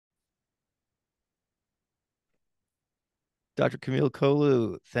Dr. Camille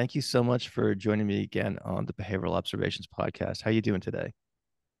Kolu, thank you so much for joining me again on the Behavioral Observations podcast. How are you doing today?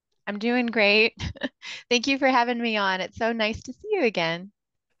 I'm doing great. Thank you for having me on. It's so nice to see you again.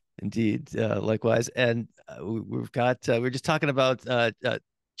 Indeed, likewise. And we've got we're just talking about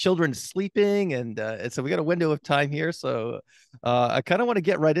children sleeping, and so we got a window of time here. So I kind of want to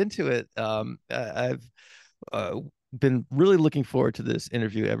get right into it. I've uh, been really looking forward to this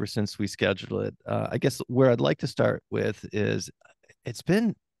interview ever since we scheduled it. I guess where I'd like to start with is it's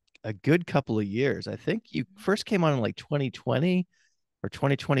been a good couple of years. I think you first came on in like 2020 or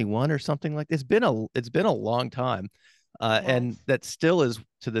 2021 or something like this. It's been a long time. And Yes. that still is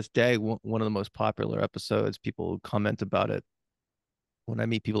to this day one of the most popular episodes. People comment about it when I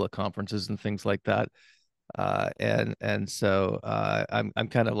meet people at conferences and things like that. And so I'm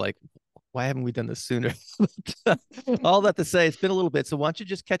kind of like, why haven't we done this sooner? All that to say, it's been a little bit. So why don't you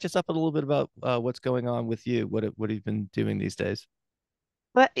just catch us up a little bit about what's going on with you? What have you been doing these days?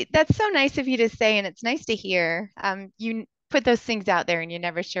 That's so nice of you to say, and it's nice to hear. You put those things out there and you're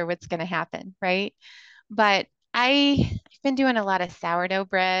never sure what's going to happen, right? But I've been doing a lot of sourdough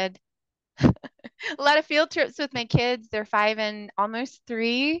bread, a lot of field trips with my kids. They're 5 and almost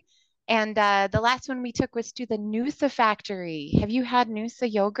 3. And the last one we took was to the Noosa factory. Have you had Noosa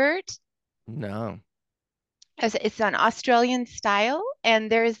yogurt? No. It's an Australian style, and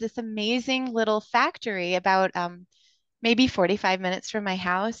there is this amazing little factory about maybe 45 minutes from my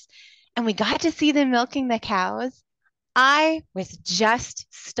house, and we got to see them milking the cows. I was just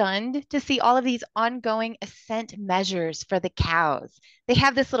stunned to see all of these ongoing ascent measures for the cows. They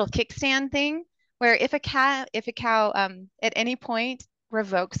have this little kickstand thing where if a cow at any point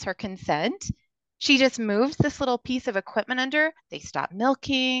revokes her consent, she just moves this little piece of equipment under. They stop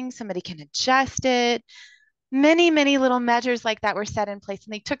milking, somebody can adjust it. Many little measures like that were set in place,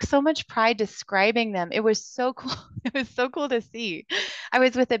 and they took so much pride describing them. It was so cool. It was so cool to see. I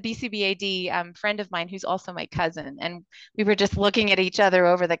was with a BCBAD friend of mine who's also my cousin, and we were just looking at each other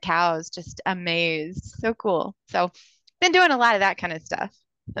over the cows, just amazed. So cool. So, been doing a lot of that kind of stuff.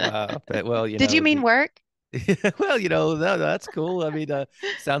 Wow. But, well, Did you mean the work? well, that's cool. I mean,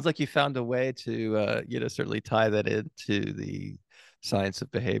 sounds like you found a way to, certainly tie that into the science of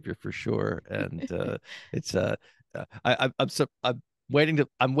behavior for sure. And it's, I'm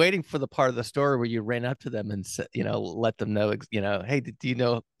I'm waiting for the part of the story where you ran up to them and said, let them know, hey, do you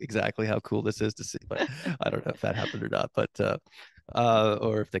know exactly how cool this is to see? But I don't know if that happened or not, but,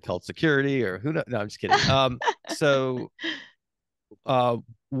 or if they called security or who knows. No, I'm just kidding. So, uh,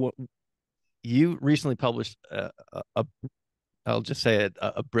 what you recently published a I'll just say it,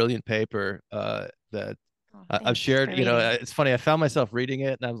 a brilliant paper that Oh, I've thanks shared. for reading. It's funny. I found myself reading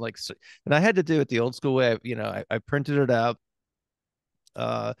it, and I was like, and I had to do it the old school way. I printed it out,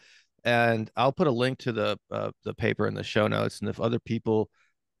 uh, and I'll put a link to the paper in the show notes. And if other people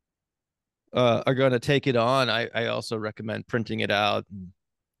are going to take it on, I also recommend printing it out,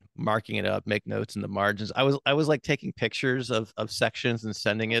 marking it up, make notes in the margins. I was like taking pictures of sections and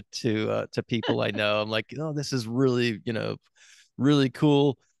sending it to people I know. I'm like, oh, this is really, really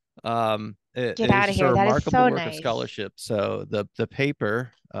cool. Get It was out of just a here. That is remarkable so work of nice. scholarship. So the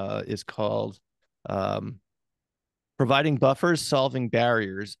paper is called um, "Providing Buffers, Solving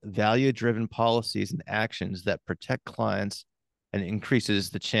Barriers, Value-Driven Policies and Actions That Protect Clients and Increases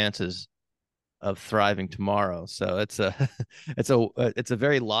the Chances of Thriving Tomorrow." So it's a it's a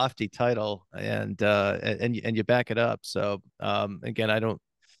very lofty title, and you back it up. So again, I don't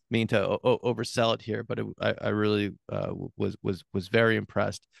mean to oversell it here, but I really was very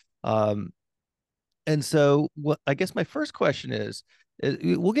impressed. Um, and so what I guess my first question is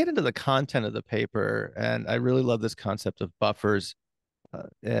we'll get into the content of the paper, and I really love this concept of buffers.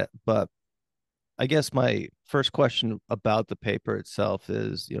 But I guess my first question about the paper itself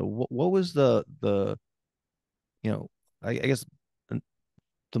is, what was the you know, I guess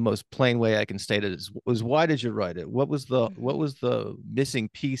the most plain way I can state it is was why did you write it? What Mhm. was the missing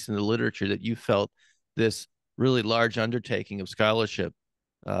piece in the literature that you felt this really large undertaking of scholarship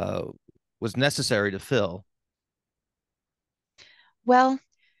uh, was necessary to fill? Well,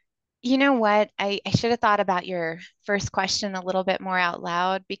 you know what? I should have thought about your first question a little bit more out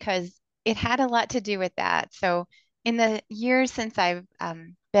loud because it had a lot to do with that. So, in the years since I've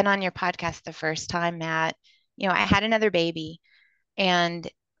been on your podcast the first time, Matt, I had another baby, and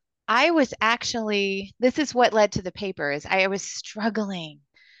I was actually, this is what led to the paper, is I was struggling.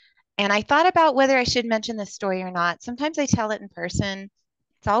 And I thought about whether I should mention this story or not. Sometimes I tell it in person.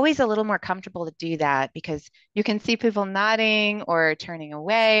 It's always a little more comfortable to do that because you can see people nodding or turning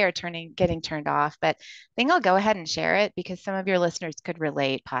away or getting turned off. But I think I'll go ahead and share it because some of your listeners could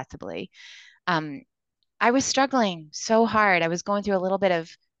relate possibly. Um, I was struggling so hard. I was going through a little bit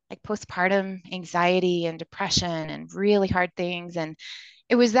of like postpartum anxiety and depression and really hard things. And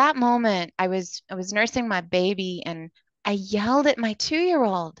it was that moment I was nursing my baby and I yelled at my 2-year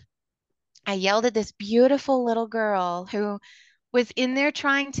old. I yelled at this beautiful little girl who was in there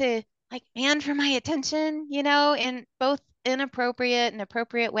trying to like man for my attention, in both inappropriate and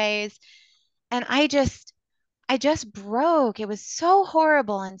appropriate ways. And I just broke. It was so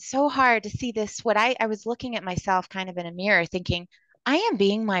horrible and so hard to see this. I was looking at myself kind of in a mirror thinking, I am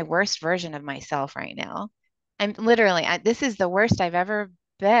being my worst version of myself right now. I'm literally, this is the worst I've ever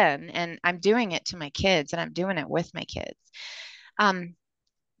been. And I'm doing it to my kids and I'm doing it with my kids. Um,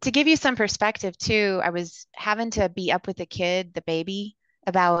 to give you some perspective too, I was having to be up with the kid, the baby,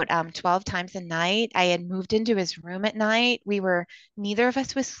 about 12 times a night. I had moved into his room at night. Neither of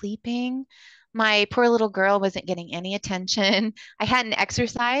us was sleeping. My poor little girl wasn't getting any attention. I hadn't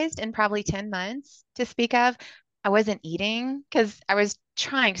exercised in probably 10 months to speak of. I wasn't eating because I was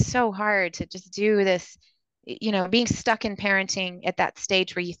trying so hard to just do this, being stuck in parenting at that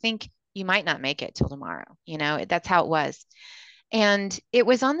stage where you think you might not make it till tomorrow. That's how it was. And it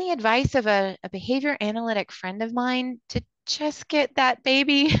was on the advice of a behavior analytic friend of mine to just get that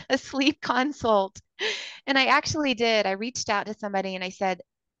baby a sleep consult. And I actually did. I reached out to somebody and I said,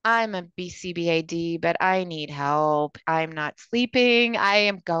 I'm a BCBAD, but I need help. I'm not sleeping. I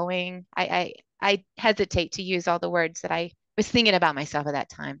am going. I hesitate to use all the words that I was thinking about myself at that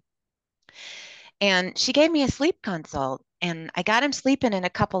time. And she gave me a sleep consult and I got him sleeping in a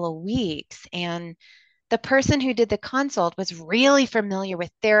couple of weeks. And the person who did the consult was really familiar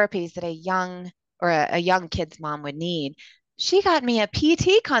with therapies that a young kid's mom would need. She got me a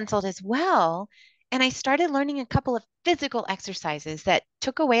PT consult as well. And I started learning a couple of physical exercises that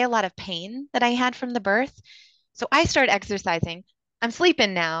took away a lot of pain that I had from the birth. So I started exercising. I'm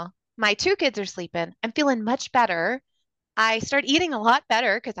sleeping now. My two kids are sleeping. I'm feeling much better. I start eating a lot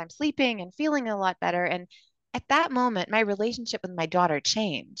better because I'm sleeping and feeling a lot better. And at that moment, my relationship with my daughter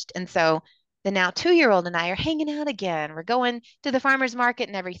changed. And so the now 2-year old and I are hanging out again. We're going to the farmer's market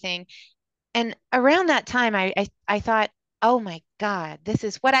and everything. And around that time, I thought, oh my God, this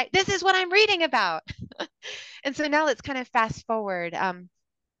is what I'm reading about. And so now let's kind of fast forward.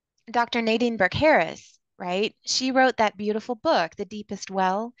 Dr. Nadine Burke Harris, right? She wrote that beautiful book, The Deepest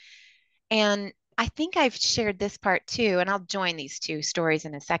Well. And I think I've shared this part too, and I'll join these two stories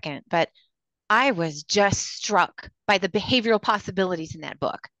in a second, but I was just struck by the behavioral possibilities in that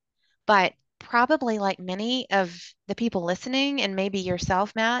book. But probably like many of the people listening, and maybe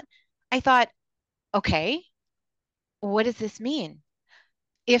yourself, Matt, I thought, okay, what does this mean?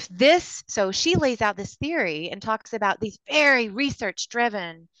 So she lays out this theory and talks about these very research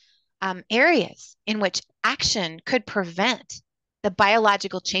driven areas in which action could prevent the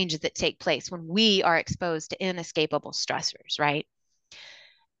biological changes that take place when we are exposed to inescapable stressors, right?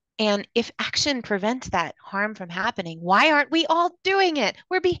 And if action prevents that harm from happening, why aren't we all doing it?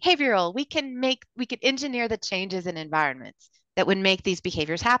 We're behavioral. We can engineer the changes in environments that would make these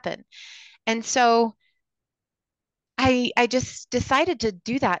behaviors happen. And so I just decided to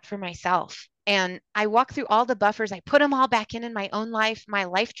do that for myself. And I walked through all the buffers. I put them all back in my own life. My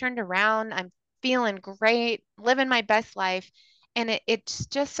life turned around. I'm feeling great, living my best life. And it's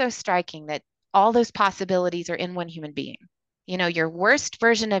just so striking that all those possibilities are in one human being. Your worst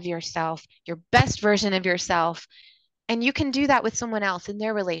version of yourself, your best version of yourself. And you can do that with someone else in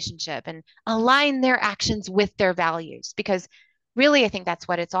their relationship and align their actions with their values. Because really, I think that's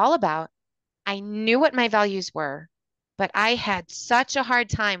what it's all about. I knew what my values were, but I had such a hard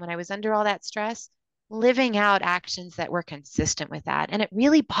time when I was under all that stress living out actions that were consistent with that. And it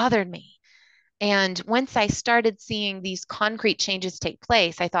really bothered me. And once I started seeing these concrete changes take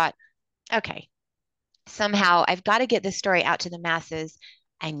place, I thought, okay, somehow I've got to get this story out to the masses.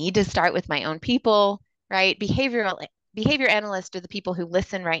 I need to start with my own people, right? Behavior analysts are the people who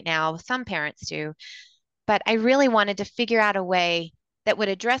listen right now. Some parents do, but I really wanted to figure out a way that would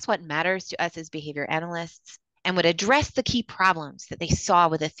address what matters to us as behavior analysts and would address the key problems that they saw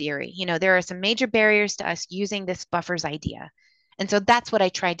with a theory. There are some major barriers to us using this buffers idea. And so that's what I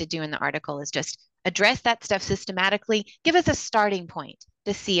tried to do in the article is just address that stuff systematically, give us a starting point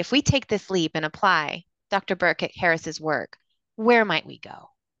to see if we take this leap and apply Dr. Burke Harris's work, where might we go?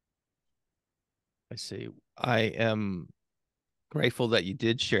 I see. I am grateful that you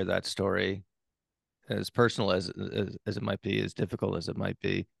did share that story, as personal as it might be, as difficult as it might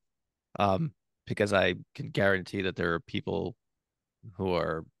be, because I can guarantee that there are people who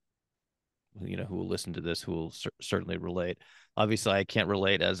are, who will listen to this who will certainly relate. Obviously, I can't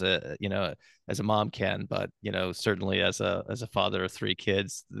relate as a mom can, but certainly as a father of three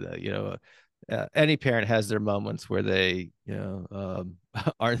kids, Any parent has their moments where they,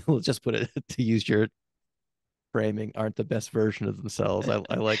 aren't, let's just put it to use your framing, aren't the best version of themselves.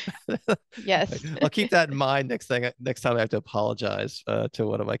 I like that. Yes. I'll keep that in mind next time I have to apologize to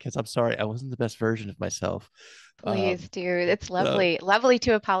one of my kids. I'm sorry, I wasn't the best version of myself. Please do. It's So lovely. Lovely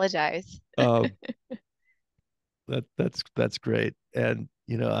to apologize. um, that's great. And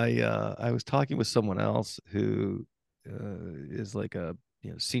I was talking with someone else who is like a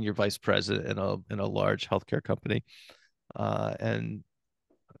senior vice president in a large healthcare company, and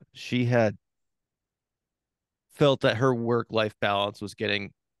she had felt that her work life balance was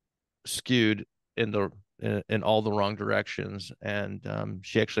getting skewed in the in all the wrong directions, and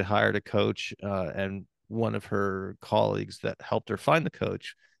she actually hired a coach, and one of her colleagues that helped her find the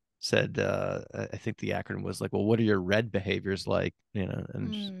coach said, I think the acronym was like, well, what are your red behaviors like,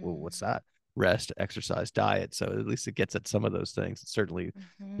 and just, well, Mm. what's that? Rest, exercise, diet. So at least it gets at some of those things. Certainly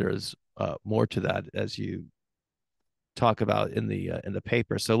Mhm. there's more to that, as you talk about in the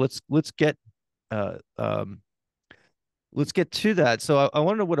paper. So uh, um, let's get to that. So I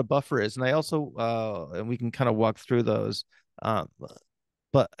want to know what a buffer is, and I also and we can kind of walk through those. Um,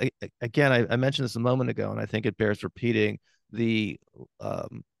 but again, I mentioned this a moment ago, and I think it bears repeating the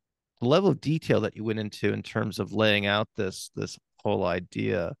um, level of detail that you went into in terms of laying out this whole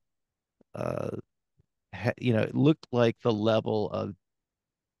idea. Uh, it looked like the level of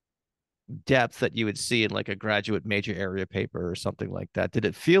depth that you would see in like a graduate major area paper or something like that. Did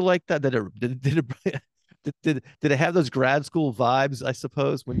it feel like that? Did it have those grad school vibes, I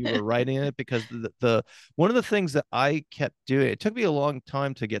suppose, when you were writing it? Because the one of the things that I kept doing, it took me a long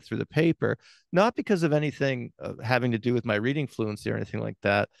time to get through the paper, not because of anything having to do with my reading fluency or anything like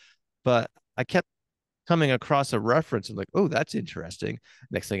that, but I kept coming across a reference and like, oh, that's interesting.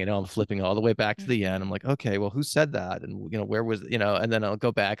 Next thing you know, I'm flipping all the way back to the end. I'm Mhm. like, okay, well, who said that? And where was, and then I'll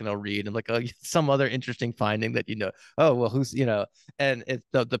go back and I'll read and like, oh, some other interesting finding that, oh, well, and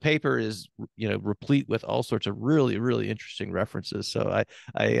the paper is, replete with all sorts of really, really interesting references. So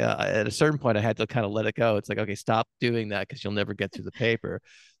at a certain point, I had to kind of let it go. It's like, okay, stop doing that because you'll never get through the paper.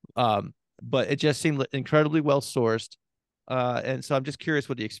 But it just seemed incredibly well sourced. And so I'm just curious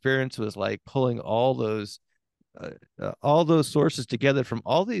what the experience was like pulling all those sources together from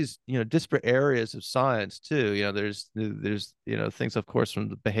all these disparate areas of science too. There's things, of course, from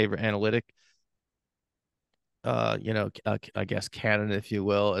the behavior analytic I guess canon, if you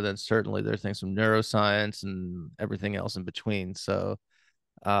will, and then certainly there's things from neuroscience and everything else in between. So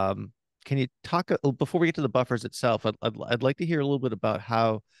um, can you talk before we get to the buffers itself? I'd like to hear a little bit about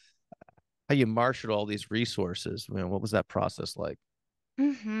how you marshaled all these resources. What was that process like?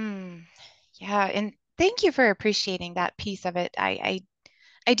 Mhm. Yeah, and thank you for appreciating that piece of it. I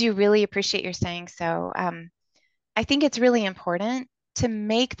do really appreciate your saying so. I think it's really important to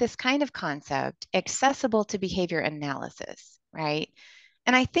make this kind of concept accessible to behavior analysis, right?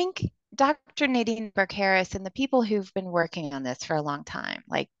 And I think Dr. Nadine Burke-Harris and the people who've been working on this for a long time,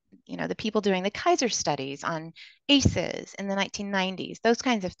 like, the people doing the Kaiser studies on ACEs in the 1990s, those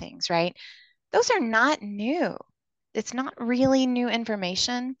kinds of things, right? Those are not new. It's not really new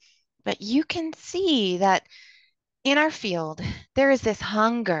information, but you can see that in our field, there is this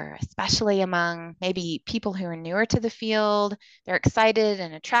hunger, especially among maybe people who are newer to the field. They're excited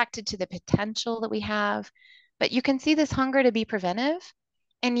and attracted to the potential that we have. But you can see this hunger to be preventive,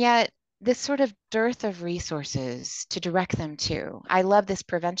 and yet this sort of dearth of resources to direct them to. I love this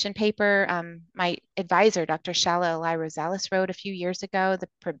prevention paper. My advisor, Dr. Shala Eli Rosales, wrote a few years ago,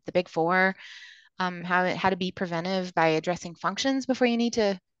 the Big Four, how to be preventive by addressing functions before you need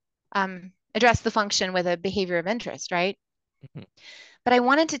to address the function with a behavior of interest, right? Mhm. But I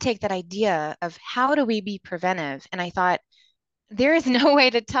wanted to take that idea of how do we be preventive, and I thought there is no way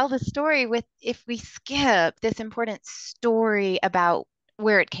to tell the story with if we skip this important story about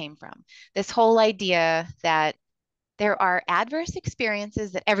where it came from. This whole idea that there are adverse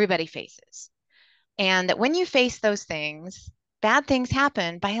experiences that everybody faces, and that when you face those things, bad things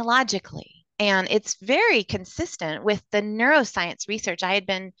happen biologically. And it's very consistent with the neuroscience research I had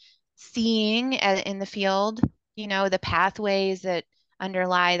been seeing in the field, the pathways that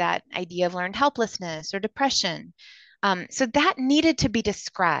underlie that idea of learned helplessness or depression. So that needed to be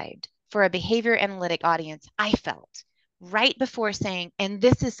described for a behavior analytic audience, I felt, right before saying, and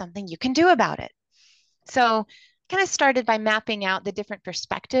this is something you can do about it. So kind of started by mapping out the different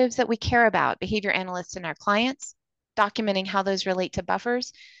perspectives that we care about, behavior analysts and our clients, documenting how those relate to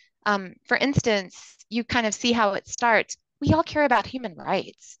buffers. For instance, you kind of see how it starts. We all care about human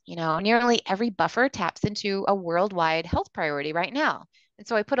rights. Nearly every buffer taps into a worldwide health priority right now. And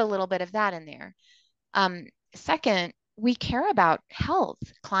so I put a little bit of that in there. Second, we care about health,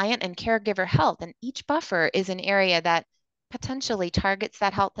 client and caregiver health, and each buffer is an area that potentially targets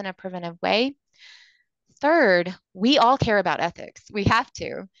that health in a preventive way. Third, we all care about ethics. We have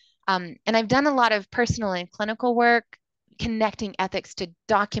to. And I've done a lot of personal and clinical work connecting ethics to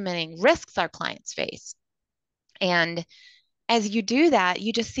documenting risks our clients face. And as you do that,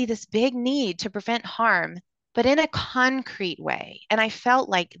 you just see this big need to prevent harm, but in a concrete way. And I felt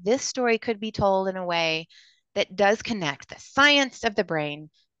like this story could be told in a way that does connect the science of the brain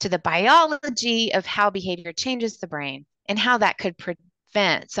to the biology of how behavior changes the brain and how that could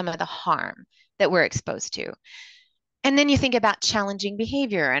prevent some of the harm that we're exposed to. And then you think about challenging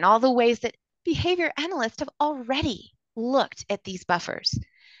behavior and all the ways that behavior analysts have already looked at these buffers.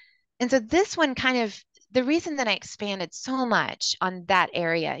 And so this one kind of, the reason that I expanded so much on that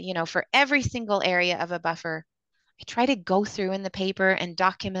area, for every single area of a buffer, I try to go through in the paper and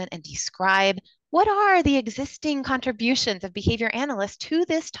document and describe what are the existing contributions of behavior analysts to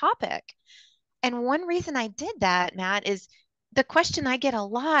this topic. And one reason I did that, Matt, is the question I get a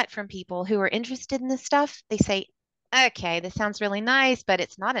lot from people who are interested in this stuff. They say, okay, this sounds really nice, but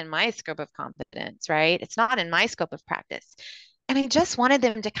it's not in my scope of competence, right? It's not in my scope of practice. And I just wanted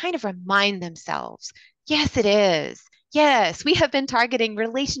them to kind of remind themselves, yes, it is. Yes, we have been targeting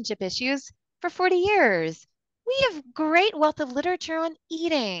relationship issues for 40 years. We have great wealth of literature on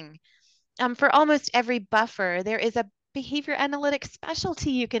eating. For almost every buffer, there is a behavior analytics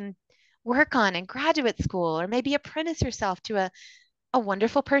specialty you can work on in graduate school, or maybe apprentice yourself to a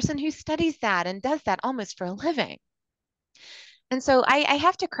wonderful person who studies that and does that almost for a living. And so I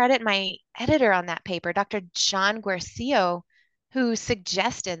have to credit my editor on that paper, Dr. John Guercio, who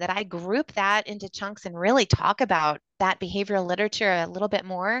suggested that I group that into chunks and really talk about that behavioral literature a little bit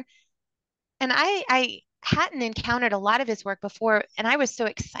more. And I hadn't encountered a lot of his work before, and I was so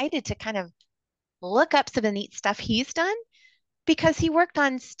excited to kind of look up some of the neat stuff he's done because he worked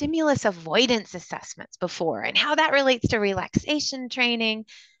on stimulus avoidance assessments before and how that relates to relaxation training.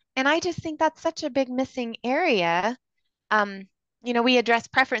 And I just think that's such a big missing area. um, we address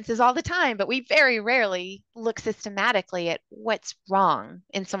preferences all the time, but we very rarely look systematically at what's wrong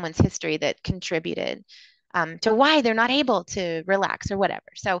in someone's history that contributed to why they're not able to relax or whatever.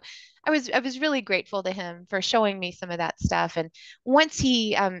 So I was really grateful to him for showing me some of that stuff. And once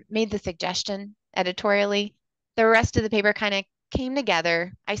he made the suggestion editorially, the rest of the paper kind of came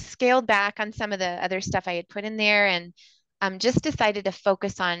together. I scaled back on some of the other stuff I had put in there and just decided to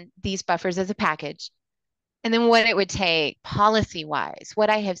focus on these buffers as a package, and then what it would take policy wise, what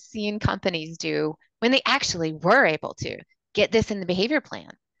I have seen companies do when they actually were able to get this in the behavior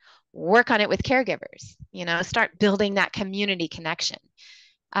plan, work on it with caregivers, start building that community connection.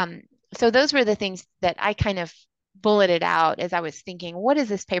 Um, so those were the things that I kind of bulleted out as I was thinking, what is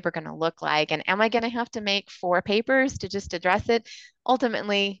this paper going to look like? And am I going to have to make 4 papers to just address it?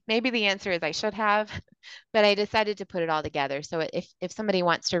 Ultimately, maybe the answer is I should have, but I decided to put it all together. So if somebody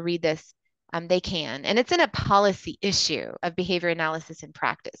wants to read this, they can. And it's in a policy issue of behavior analysis in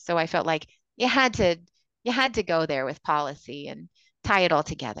practice. So I felt like you had to go there with policy and tie it all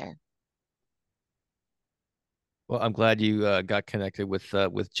together. Well, I'm glad you got connected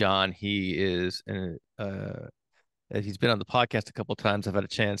with John. He is he's been on the podcast a couple of times. I've had a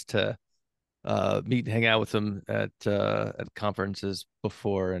chance to meet and hang out with him at conferences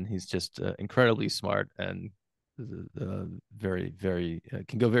before, and he's just incredibly smart and very very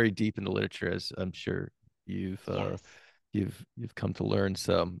can go very deep in the literature, as I'm sure you've Yes. you've come to learn.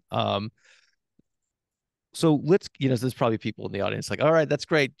 So let's, there's probably people in the audience like, all right, that's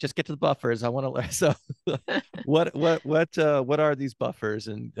great, just get to the buffers, I want to learn. So what are these buffers,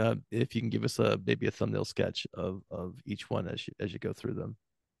 and if you can give us maybe a thumbnail sketch of each one as you go through them.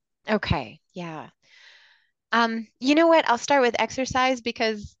 Okay. Yeah. You know what? I'll start with exercise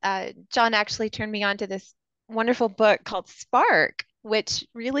because John actually turned me on to this wonderful book called Spark, which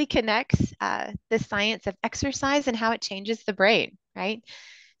really connects the science of exercise and how it changes the brain, right?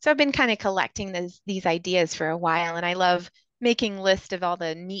 So I've been kind of collecting these ideas for a while, and I love making lists of all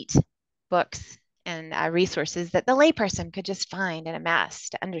the neat books and resources that the layperson could just find and amass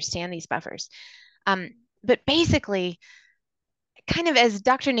to understand these buffers. Um, but basically, kind of as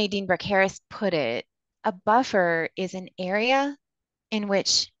Dr. Nadine Brooke Harris put it, a buffer is an area in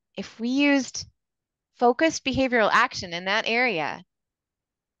which if we used focused behavioral action in that area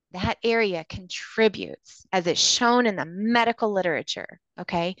contributes, as it's shown in the medical literature,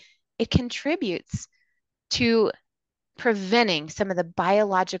 okay? It contributes to preventing some of the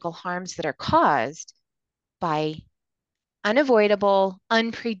biological harms that are caused by unavoidable,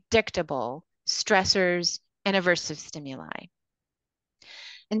 unpredictable stressors and aversive stimuli.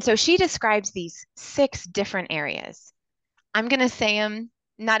 And so she describes these 6 different areas. I'm going to say them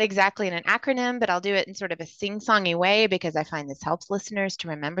not exactly in an acronym, but I'll do it in sort of a sing-songy way because I find this helps listeners to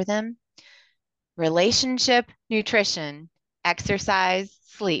remember them. Relationship, nutrition, exercise,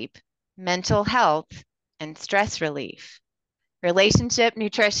 sleep, mental health, and stress relief. Relationship,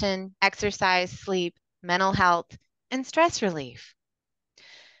 nutrition, exercise, sleep, mental health, and stress relief.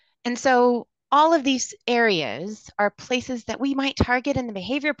 And so all of these areas are places that we might target in the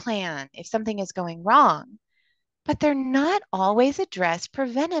behavior plan if something is going wrong, but they're not always addressed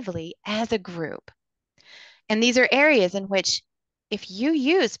preventively as a group. And these are areas in which if you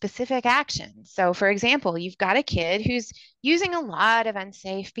use specific actions, so for example, you've got a kid who's using a lot of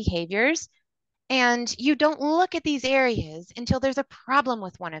unsafe behaviors, and you don't look at these areas until there's a problem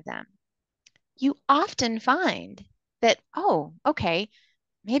with one of them, you often find that, oh, okay,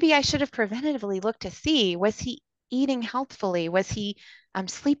 maybe I should have preventatively looked to see, was he eating healthfully? Was he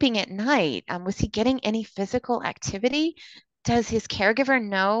sleeping at night? Was he getting any physical activity? Does his caregiver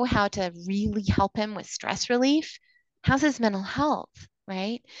know how to really help him with stress relief? How's his mental health?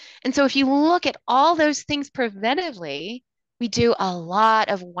 Right. And so if you look at all those things preventively, we do a lot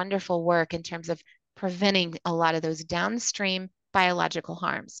of wonderful work in terms of preventing a lot of those downstream biological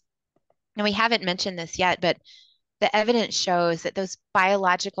harms. Now, we haven't mentioned this yet, but the evidence shows that those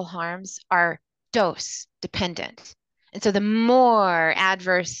biological harms are dose dependent. And so the more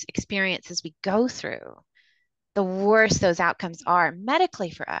adverse experiences we go through, the worse those outcomes are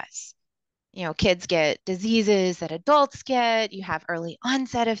medically for us. You know, kids get diseases that adults get, you have early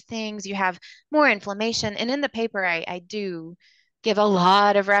onset of things, you have more inflammation. And in the paper, I do give a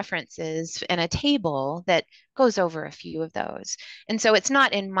lot of references and a table that goes over a few of those. And so it's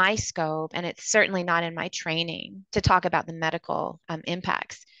not in my scope, and it's certainly not in my training to talk about the medical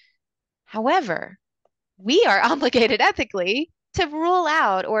impacts. However, we are obligated ethically to rule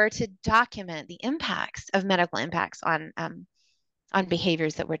out or to document the impacts of medical impacts on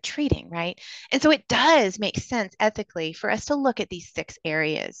behaviors that we're treating, right? And so it does make sense ethically for us to look at these 6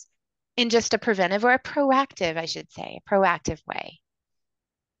 areas in just a preventive or a proactive, I should say, a proactive way.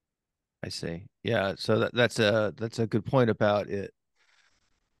 I see. Yeah. So that's a good point about it.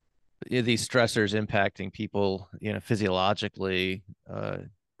 These stressors impacting people, physiologically,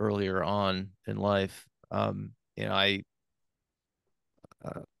 earlier on in life. My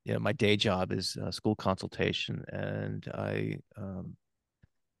day job is school consultation, and I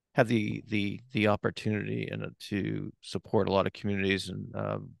have the opportunity and to support a lot of communities, and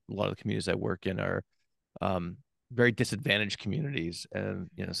a lot of the communities I work in are um, very disadvantaged communities. And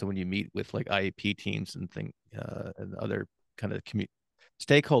so when you meet with like IEP teams and and other kind of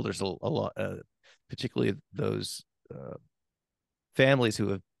stakeholders, a lot, particularly those uh, families who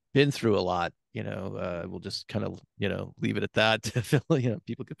have been through a lot, we'll just kind of leave it at that. To fill,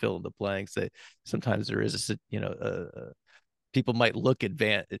 people can fill in the blanks. Sometimes there is people might look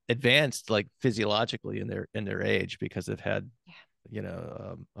advanced like physiologically in their age because they've had Yeah.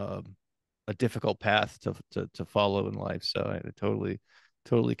 a difficult path to follow in life. So I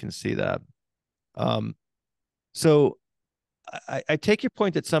totally can see that. Um, so I take your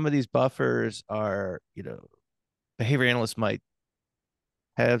point that some of these buffers are, behavior analysts might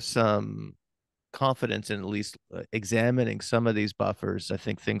have some confidence in at least examining some of these buffers. I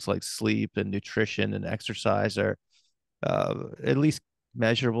think things like sleep and nutrition and exercise are at least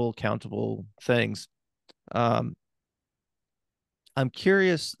measurable, countable things. Um, I'm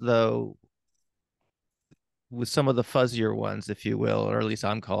curious though, with some of the fuzzier ones, if you will, or at least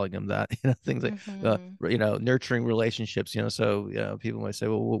I'm calling them that, things like, Mm-hmm. nurturing relationships, so, people might say,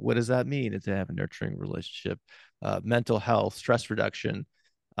 well, what does that mean to have a nurturing relationship? Mental health, stress reduction,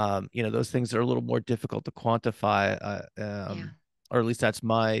 those things are a little more difficult to quantify, Yeah. or at least that's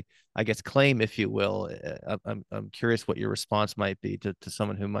my, I guess, claim, if you will. I'm curious what your response might be to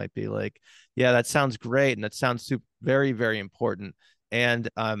someone who might be like, yeah, that sounds great. And that sounds very, very important. And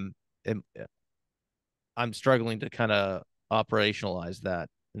I'm struggling to kind of operationalize that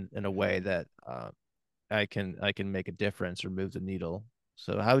in a way Mm-hmm. that I can make a difference or move the needle.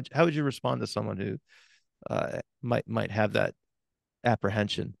 So how would you respond to someone who might have that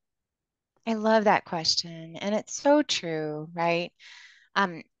apprehension? I love that question. And it's so true, right?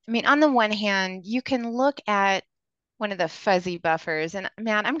 I mean, on the one hand, you can look at one of the fuzzy buffers, and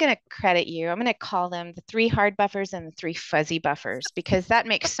man, I'm going to credit you. I'm going to call them the 3 hard buffers and the 3 fuzzy buffers because that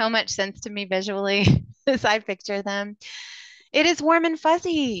makes so much sense to me visually as I picture them. It is warm and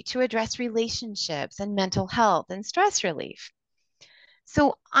fuzzy to address relationships and mental health and stress relief.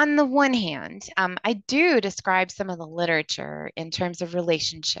 So, on the one hand, I do describe some of the literature in terms of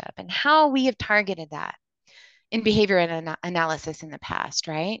relationship and how we have targeted that in behavior analysis in the past,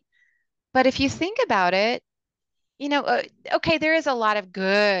 right? But if you think about it, you know, okay, there is a lot of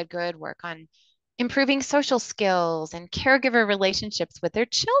good work on improving social skills and caregiver relationships with their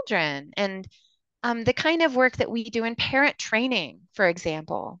children, and the kind of work that we do in parent training, for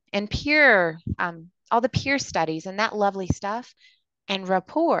example, and all the peer studies and that lovely stuff, and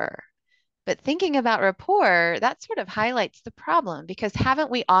rapport. But thinking about rapport, that sort of highlights the problem because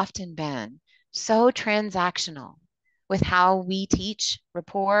haven't we often been so transactional with how we teach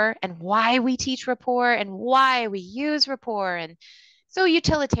rapport and why we teach rapport and why we use rapport and so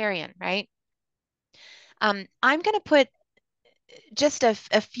utilitarian, right? I'm going to put just a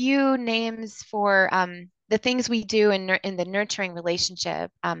few names for the things we do in the nurturing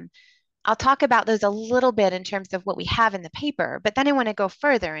relationship. I'll talk about those a little bit in terms of what we have in the paper, but then I want to go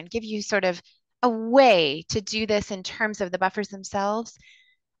further and give you sort of a way to do this in terms of the buffers themselves.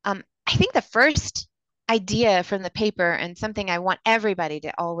 I think the first idea from the paper and something I want everybody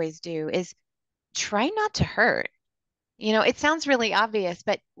to always do is try not to hurt. You know, it sounds really obvious,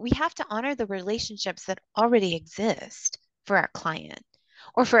 but we have to honor the relationships that already exist for our client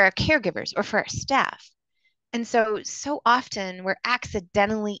or for our caregivers or for our staff. And so often we're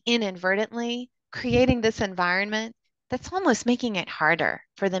accidentally, inadvertently creating this environment that's almost making it harder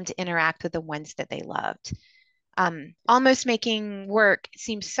for them to interact with the ones that they loved. Almost making work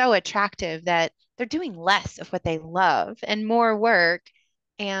seem so attractive that they're doing less of what they love and more work.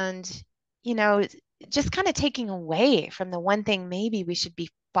 And, you know, just kind of taking away from the one thing maybe we should be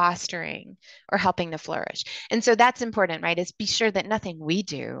fostering or helping to flourish. And so that's important, right? Is be sure that nothing we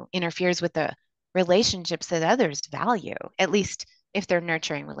do interferes with the relationships that others value, at least if they're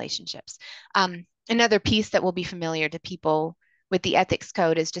nurturing relationships. Another piece that will be familiar to people with the ethics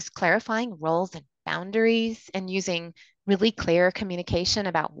code is just clarifying roles and boundaries and using really clear communication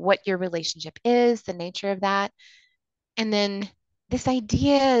about what your relationship is, the nature of that. And then this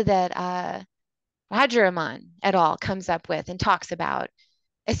idea that Rajaram et al. Comes up with and talks about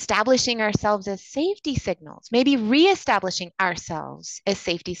establishing ourselves as safety signals, maybe reestablishing ourselves as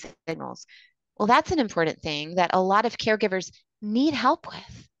safety signals. Well, that's an important thing that a lot of caregivers need help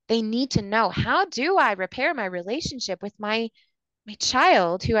with. They need to know, how do I repair my relationship with my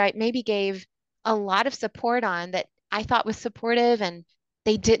child who I maybe gave a lot of support on that I thought was supportive and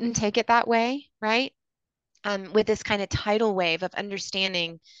they didn't take it that way, right? With this kind of tidal wave of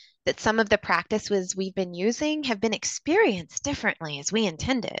understanding that some of the practices we've been using have been experienced differently as we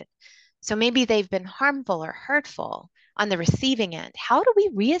intended. So maybe they've been harmful or hurtful on the receiving end. How do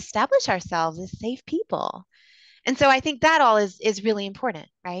we reestablish ourselves as safe people? And so I think that all is really important,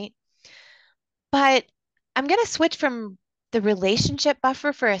 right? But I'm going to switch from the relationship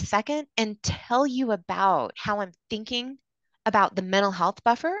buffer for a second and tell you about how I'm thinking about the mental health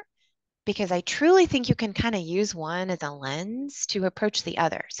buffer, because I truly think you can kind of use one as a lens to approach the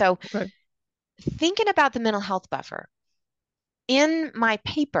other. So, Okay. thinking about the mental health buffer in my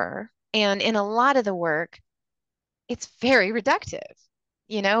paper and in a lot of the work, it's very reductive.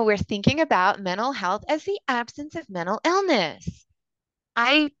 You know, we're thinking about mental health as the absence of mental illness.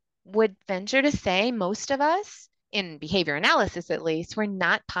 I would venture to say most of us, in behavior analysis at least, we're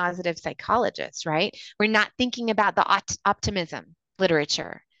not positive psychologists, right? We're not thinking about the optimism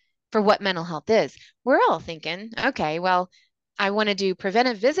literature for what mental health is. We're all thinking, okay, well, I want to do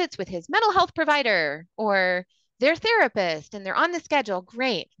preventive visits with his mental health provider or their therapist, and they're on the schedule.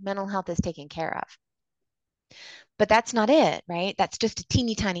 Great, mental health is taken care of. But that's not it, right? That's just a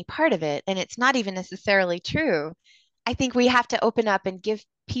teeny tiny part of it. And it's not even necessarily true. I think we have to open up and give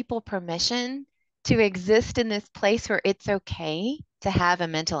people permission to exist in this place where it's okay to have a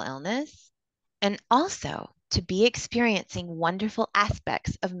mental illness and also to be experiencing wonderful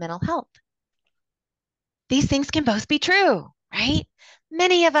aspects of mental health. These things can both be true, right?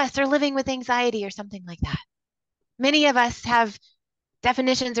 Many of us are living with anxiety or something like that. Many of us have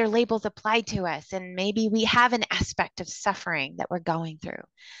definitions or labels applied to us, and maybe we have an aspect of suffering that we're going through.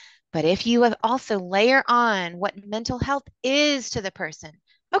 But if you have also layer on what mental health is to the person,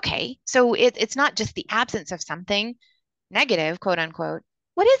 okay, so it's not just the absence of something negative, quote unquote.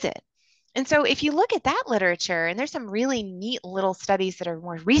 What is it? And so if you look at that literature, and there's some really neat little studies that are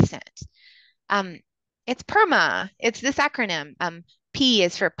more recent, um, it's PERMA. It's this acronym. P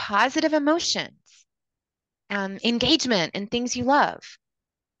is for positive emotions, engagement in things you love,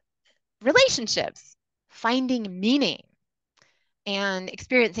 relationships, finding meaning, and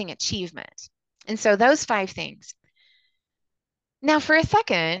experiencing achievement. And so those five things. Now, for a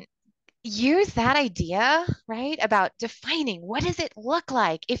second, use that idea, right, about defining what does it look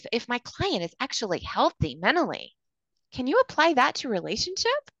like if my client is actually healthy mentally. Can you apply that to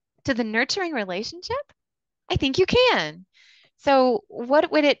relationship, to the nurturing relationship? I think you can. So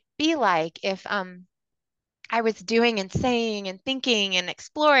what would it be like if I was doing and saying and thinking and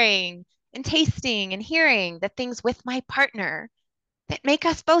exploring and tasting and hearing the things with my partner that make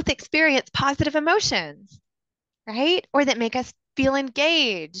us both experience positive emotions, right? Or that make us feel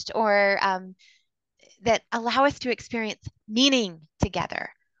engaged, or that allow us to experience meaning together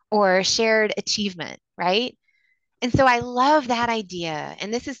or shared achievement, right? And so I love that idea.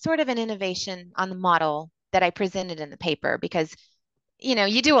 And this is sort of an innovation on the model that I presented in the paper because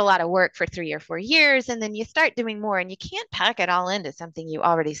you do a lot of work for 3 or 4 years and then you start doing more and you can't pack it all into something you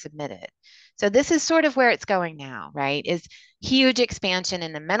already submitted. So this is sort of where it's going now, right? Is huge expansion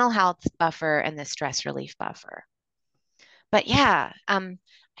in the mental health buffer and the stress relief buffer. But yeah,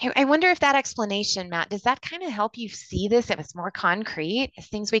 I wonder if that explanation, Matt, does that kind of help you see this as more concrete as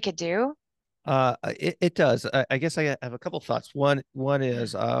things we could do? It does. I guess I have a couple thoughts. One Yeah.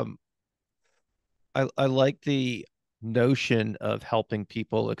 is I like the notion of helping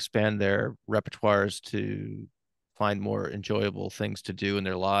people expand their repertoires to find more enjoyable things to do in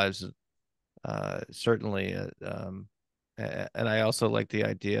their lives. Certainly, and I also like the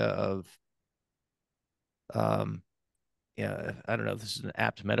idea of um, yeah, I don't know if this is an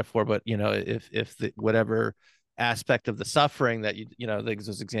apt metaphor, but if the whatever aspect of the suffering that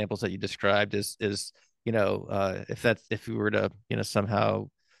those examples that you described if we were to somehow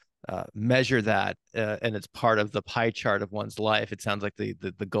measure that and it's part of the pie chart of one's life, it sounds like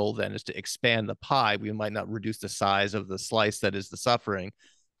the goal then is to expand the pie. We might not reduce the size of the slice that is the suffering,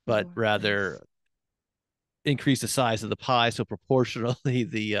 but Oh, nice. rather increase the size of the pie so proportionally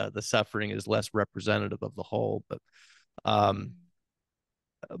the suffering is less representative of the whole. But um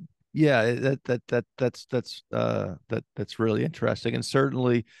Mm. yeah, that's really interesting, and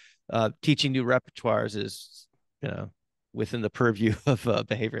certainly teaching new repertoires is within the purview of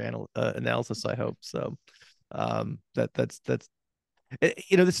analysis, I hope. So that's this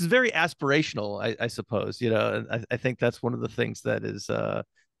is very aspirational, I suppose, and I think that's one of the things that is uh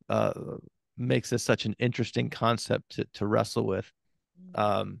makes this such an interesting concept to wrestle with. Mm.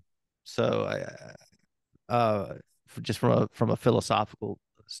 um so just from a philosophical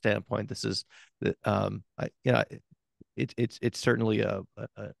standpoint, this is I it's certainly a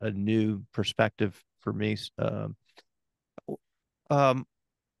new perspective for me. Um I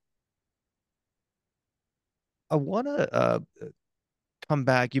want to come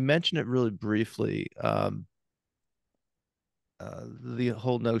back. You mentioned it really briefly. The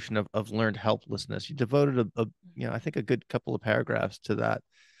whole notion of learned helplessness. You devoted I think a good couple of paragraphs to that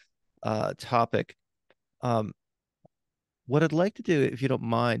topic. Um, what I'd like to do, if you don't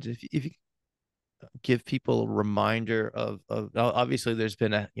mind, if you give people a reminder of obviously there's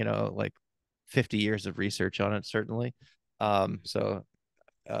been like 50 years of research on it, certainly. So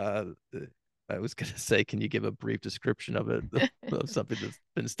uh, I was going to say, can you give a brief description of it, of something that's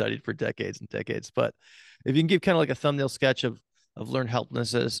been studied for decades and decades? But if you can give kind of like a thumbnail sketch of learned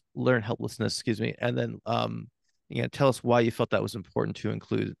helplessness, excuse me, and then tell us why you felt that was important to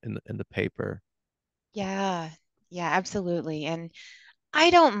include in the paper. Yeah, yeah, absolutely. And I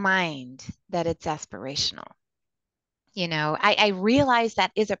don't mind that it's aspirational. I realize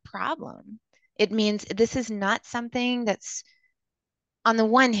that is a problem. It means this is not something that's, on the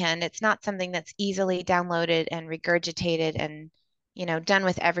one hand, it's not something that's easily downloaded and regurgitated and, done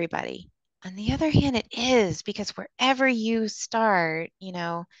with everybody. On the other hand, it is because wherever you start,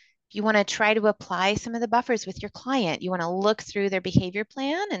 if you want to try to apply some of the buffers with your client, you want to look through their behavior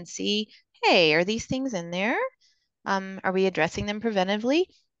plan and see, hey, are these things in there? Are we addressing them preventively?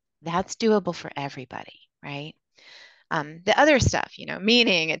 That's doable for everybody, right? The other stuff,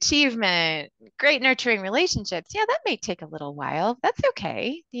 meaning, achievement, great nurturing relationships, yeah, that may take a little while. That's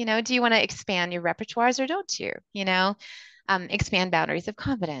okay. Do you want to expand your repertoires or don't you? Expand boundaries of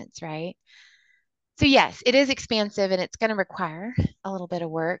competence, right? So, yes, it is expansive and it's going to require a little bit of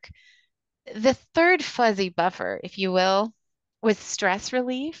work. The third fuzzy buffer, if you will, was stress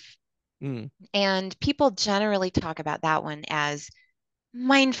relief. Mm, And people generally talk about that one as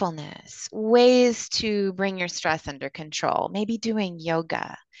mindfulness, ways to bring your stress under control, maybe doing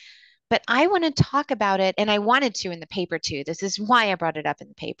yoga. But I want to talk about it, and I wanted to in the paper too. This is why I brought it up in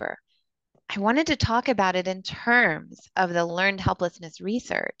the paper. I wanted to talk about it in terms of the learned helplessness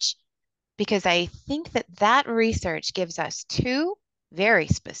research, because I think that that research gives us two very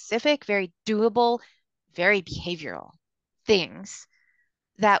specific, very doable, very behavioral things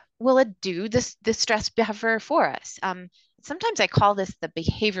that will do this stress buffer for us. Sometimes I call this the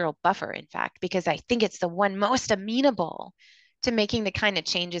behavioral buffer, in fact, because I think it's the one most amenable to making the kind of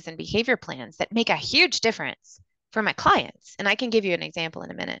changes in behavior plans that make a huge difference for my clients. And I can give you an example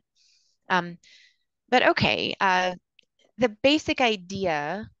in a minute. Um, but okay, the basic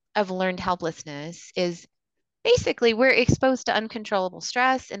idea of learned helplessness is Basically, we're exposed to uncontrollable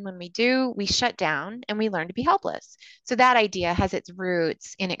stress, and when we do, we shut down and we learn to be helpless. So that idea has its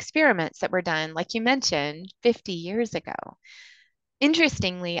roots in experiments that were done, like you mentioned, 50 years ago.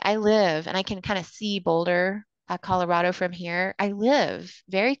 Interestingly, I live and I can kind of see Boulder, Colorado from here. I live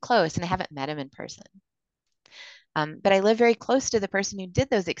very close, and I haven't met him in person. But I live very close to the person who did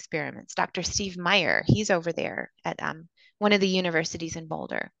those experiments, Dr. Steve Meyer. He's over there at one of the universities in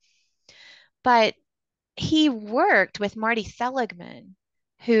Boulder. But he worked with Marty Seligman,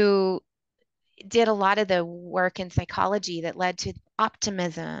 who did a lot of the work in psychology that led to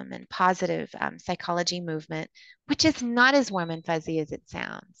optimism and positive psychology movement, which is not as warm and fuzzy as it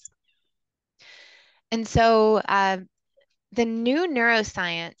sounds. And so the new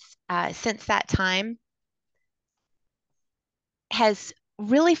neuroscience since that time has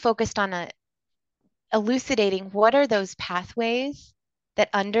really focused on elucidating what are those pathways that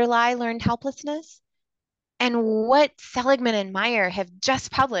underlie learned helplessness. And what Seligman and Meyer have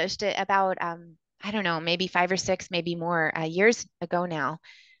just published about, I don't know, maybe 5 or 6, maybe more years ago now,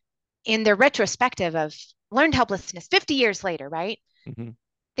 in their retrospective of learned helplessness 50 years later, right? Mm-hmm.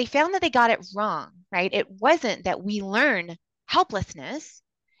 They found that they got it wrong, right? It wasn't that we learn helplessness,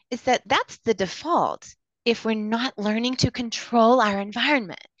 it's that that's the default if we're not learning to control our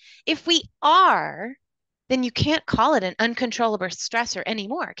environment. If we are, then you can't call it an uncontrollable stressor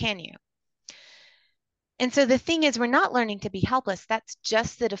anymore, can you? And so the thing is, we're not learning to be helpless. That's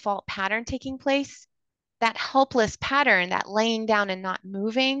just the default pattern taking place. That helpless pattern, that laying down and not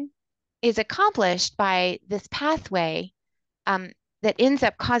moving, is accomplished by this pathway um, that ends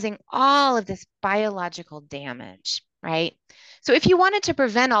up causing all of this biological damage, right? So if you wanted to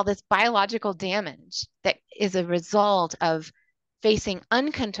prevent all this biological damage that is a result of facing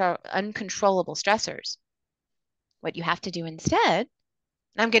uncontrollable stressors, what you have to do instead,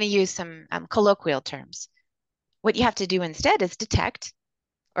 and I'm going to use some colloquial terms, what you have to do instead is detect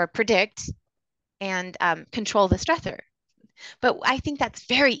or predict and control the stressor. But I think that's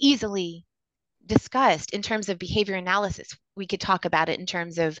very easily discussed in terms of behavior analysis. We could talk about it in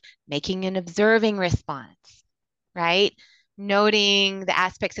terms of making an observing response, right? Noting the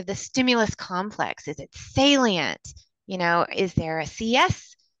aspects of the stimulus complex. Is it salient? You know, is there a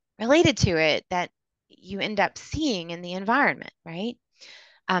CS related to it that you end up seeing in the environment, right?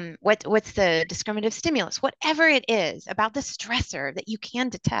 What's the discriminative stimulus? Whatever it is about the stressor that you can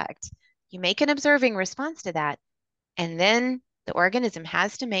detect, you make an observing response to that, and then the organism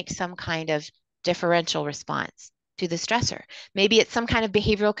has to make some kind of differential response to the stressor. Maybe it's some kind of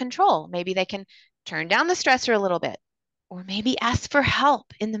behavioral control. Maybe they can turn down the stressor a little bit, or maybe ask for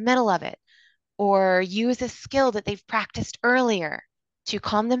help in the middle of it, or use a skill that they've practiced earlier to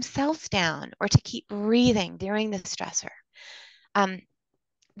calm themselves down or to keep breathing during the stressor. Um,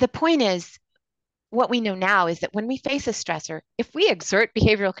 the point is, what we know now is that when we face a stressor, if we exert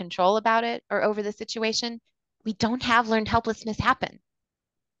behavioral control about it or over the situation, we don't have learned helplessness happen.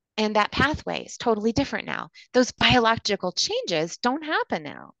 And that pathway is totally different now. Those biological changes don't happen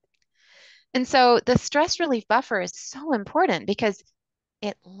now. And so the stress relief buffer is so important because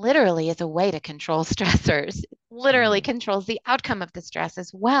it literally is a way to control stressors. It literally Mm. controls the outcome of the stress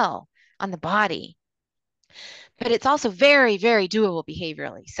as well on the body. But it's also very, very doable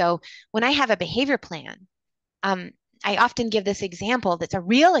behaviorally. So when I have a behavior plan, um, I often give this example that's a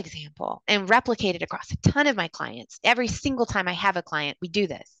real example and replicate it across a ton of my clients. Every single time I have a client, we do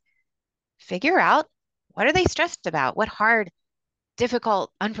this. Figure out what are they stressed about? What hard,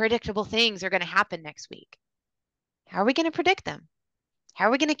 difficult, unpredictable things are going to happen next week? How are we going to predict them? How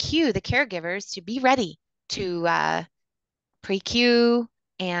are we going to cue the caregivers to be ready to pre-cue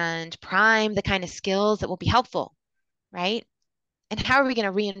and prime the kind of skills that will be helpful, right? And how are we going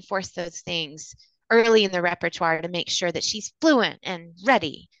to reinforce those things early in the repertoire to make sure that she's fluent and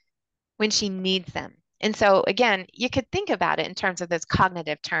ready when she needs them? And so, again, you could think about it in terms of those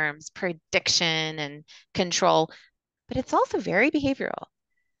cognitive terms, prediction and control, but it's also very behavioral.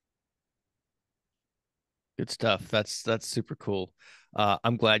 Good stuff. That's super cool.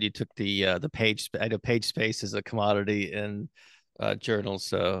 I'm glad you took the page. I know page space is a commodity in journals,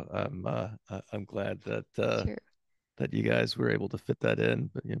 so I'm glad that Sure. that you guys were able to fit that in.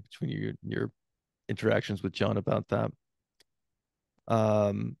 But you know, between your interactions with John about that.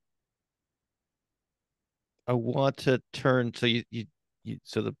 Um, I want to turn. So you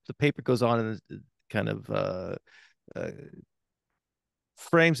so the paper goes on and kind of uh,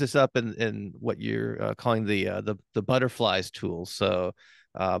 frames this up in what you're calling the butterflies tool. So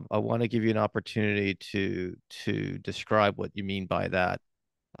I want to give you an opportunity to describe what you mean by that.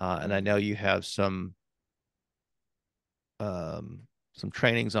 And I know Mm. you have some um, some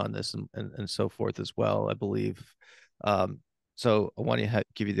trainings on this and so forth as well, I believe. Um, so I want to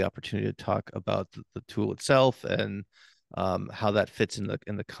give you the opportunity to talk about the tool itself and how that fits in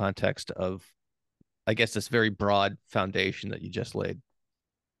the context of, I guess, this very broad foundation that you just laid.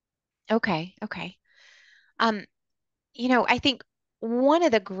 Okay, okay. Um, I think one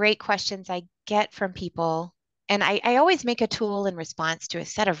of the great questions I get from people, and I always make a tool in response to a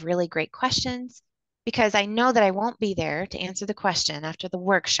set of really great questions because I know that I won't be there to answer the question after the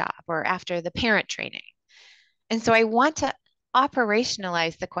workshop or after the parent training. And so I want to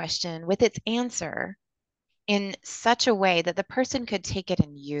operationalize the question with its answer in such a way that the person could take it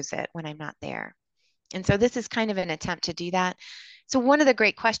and use it when I'm not there. And so this is kind of an attempt to do that. So one of the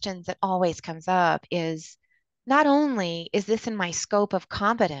great questions that always comes up is not only is this in my scope of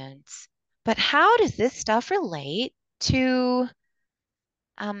competence, but how does this stuff relate to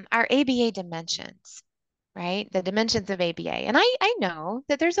our ABA dimensions, right? The dimensions of ABA. And I know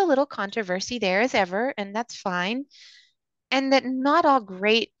that there's a little controversy there as ever, and that's fine. And that not all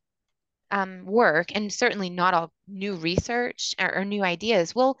great work, and certainly not all new research or new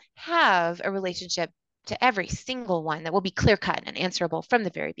ideas, will have a relationship to every single one that will be clear cut and answerable from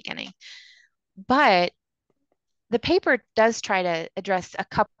the very beginning. But the paper does try to address a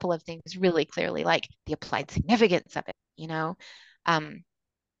couple of things really clearly, like the applied significance of it, um,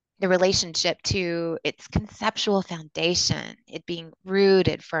 the relationship to its conceptual foundation, it being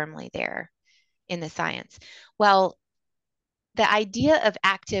rooted firmly there in the science. Well, the idea of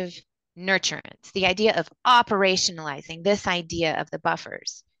active nurturance, the idea of operationalizing this idea of the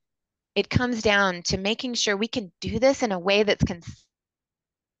buffers, it comes down to making sure we can do this in a way that's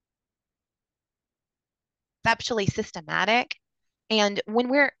conceptually systematic. And when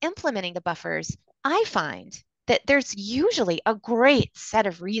we're implementing the buffers, I find that there's usually a great set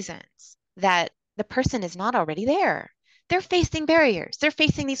of reasons that the person is not already there. They're facing barriers. They're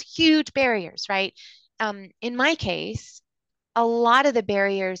facing these huge barriers, right? In my case, a lot of the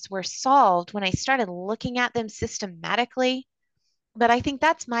barriers were solved when I started looking at them systematically. But I think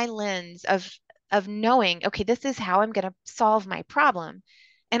that's my lens of knowing, okay, this is how I'm going to solve my problem.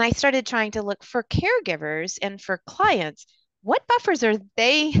 And I started trying to look for caregivers and for clients. What buffers are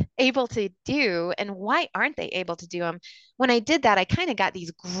they able to do and why aren't they able to do them? When I did that, I kind of got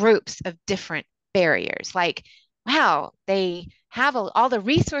these groups of different barriers. Like, wow, they have all the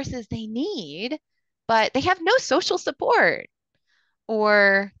resources they need, but they have no social support,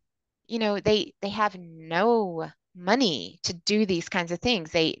 or they have no money to do these kinds of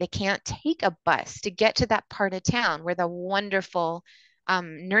things. They can't take a bus to get to that part of town where the wonderful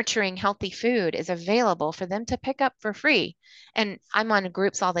nurturing healthy food is available for them to pick up for free. And I'm on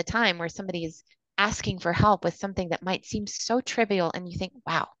groups all the time where somebody is asking for help with something that might seem so trivial, and you think,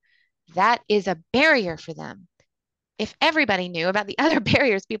 wow, that is a barrier for them. If everybody knew about the other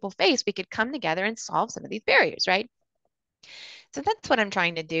barriers people face, we could come together and solve some of these barriers, right? So that's what I'm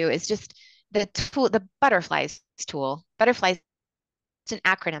trying to do, is just the tool, the butterflies tool. Butterflies is an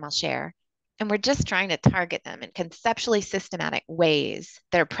acronym I'll share. And we're just trying to target them in conceptually systematic ways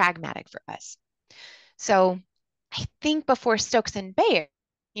that are pragmatic for us. So I think before Stokes and Bayer,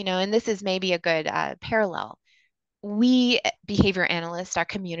 and this is maybe a good parallel, we behavior analysts, our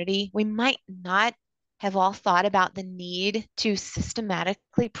community, we might not have all thought about the need to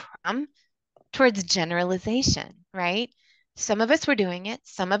systematically towards generalization, right? Some of us were doing it,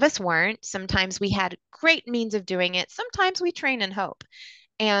 some of us weren't. Sometimes we had great means of doing it, sometimes we train and hope.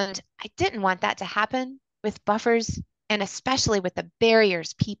 And I didn't want that to happen with buffers, and especially with the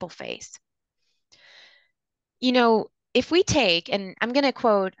barriers people face. If we take, and I'm going to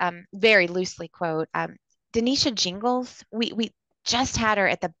quote, very loosely quote, Denisha Jingles, we just had her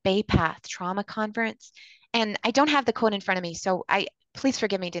at the Bay Path Trauma Conference. And I don't have the quote in front of me, so please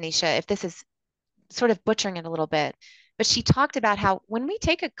forgive me, Denisha, if this is sort of butchering it a little bit, but she talked about how when we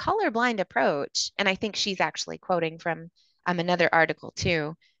take a colorblind approach, and I think she's actually quoting from another article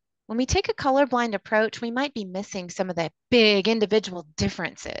too, when we take a colorblind approach, we might be missing some of the big individual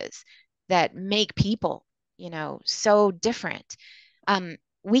differences that make people, so different.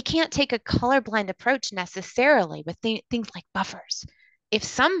 We can't take a colorblind approach necessarily with things like buffers. If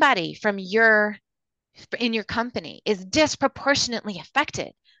somebody in your company is disproportionately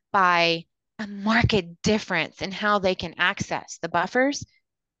affected by a marked difference in how they can access the buffers,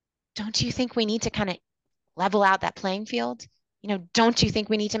 don't you think we need to kind of level out that playing field? Don't you think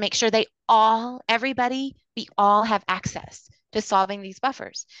we need to make sure we all have access to solving these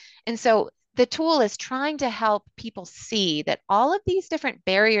buffers? And so the tool is trying to help people see that all of these different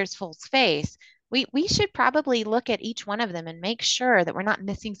barriers folks face, we should probably look at each one of them and make sure that we're not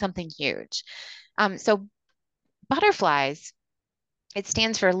missing something huge. So butterflies It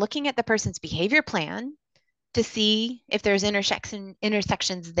stands for looking at the person's behavior plan to see if there's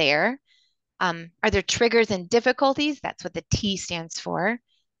intersections there. Are there triggers and difficulties? That's what the T stands for.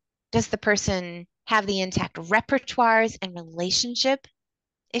 Does the person have the intact repertoires and relationship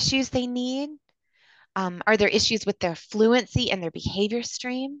issues they need? Are there issues with their fluency and their behavior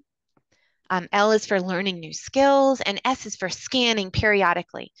stream? L is for learning new skills, and S is for scanning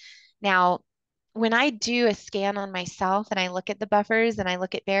periodically. Now, when I do a scan on myself and I look at the buffers and I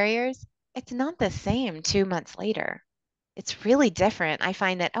look at barriers, it's not the same 2 months later. It's really different. I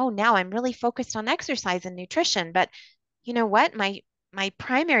find that, oh, now I'm really focused on exercise and nutrition, but you know what? My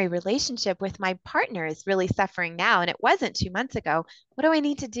primary relationship with my partner is really suffering now, and it wasn't 2 months ago. What do I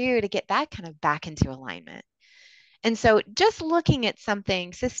need to do to get that kind of back into alignment? And so just looking at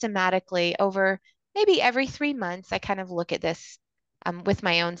something systematically over maybe every 3 months, I kind of look at this with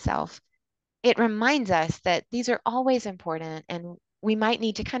my own self. It reminds us that these are always important and we might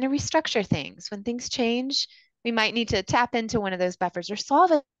need to kind of restructure things. When things change, we might need to tap into one of those buffers or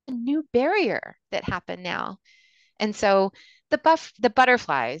solve a new barrier that happened now. And so the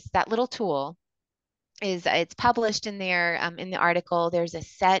butterflies, that little tool is it's published in there in the article. There's a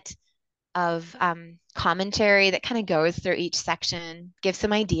set of commentary that kind of goes through each section, gives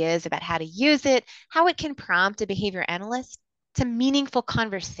some ideas about how to use it, how it can prompt a behavior analyst to meaningful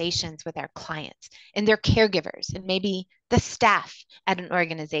conversations with our clients and their caregivers and maybe the staff at an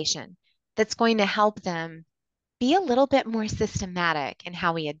organization that's going to help them be a little bit more systematic in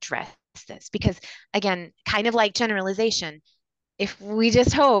how we address this. Because again, kind of like generalization, if we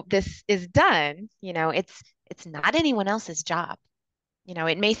just hope this is done, it's not anyone else's job.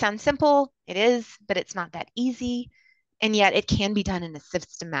 It may sound simple, it is, but it's not that easy. And yet it can be done in a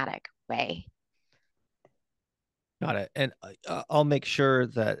systematic way. Got it. And I'll make sure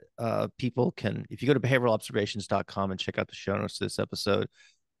that people can, if you go to behavioralobservations.com and check out the show notes to this episode,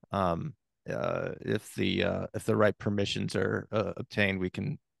 um, if the right permissions are obtained, we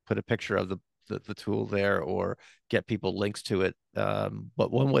can put a picture of the tool there or get people links to it.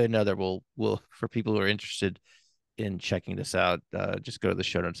 But one way or another, we'll for people who are interested in checking this out, just go to the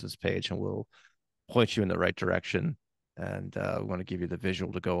show notes of this page and we'll point you in the right direction. And we want to give you the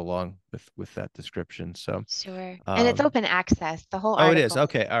visual to go along with that description. So, Sure. And it's um, open access, the whole oh, it is.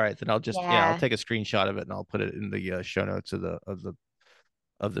 article. Okay. All right. Then I'll Yeah, take a screenshot of it and I'll put it in the show notes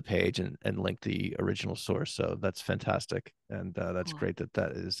of the page and link the original source. So that's fantastic. And that's cool. great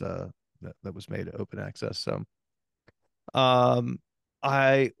that is that was made open access. So, um,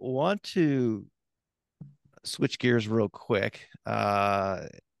 I want to switch gears real quick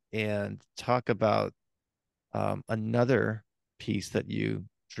and talk about another piece that you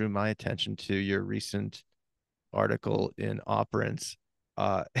drew my attention to, your recent article in Operants.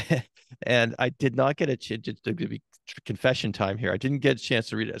 Uh, and I did not get a chance to give you confession time here. I didn't get a chance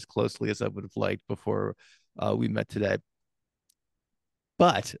to read it as closely as I would have liked before we met today.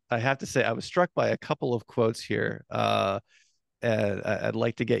 But I have to say, I was struck by a couple of quotes here. And I'd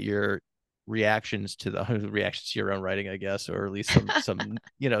like to get your reactions to the reactions to your own writing, I guess, or at least some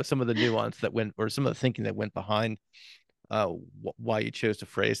some of the nuance that went or some of the thinking that went behind why you chose to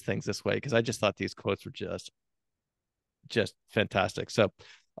phrase things this way. Because I just thought these quotes were just fantastic. So,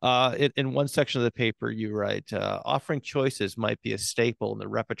 in one section of the paper, you write, offering choices might be a staple in the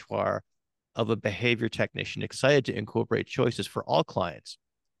repertoire of a behavior technician excited to incorporate choices for all clients.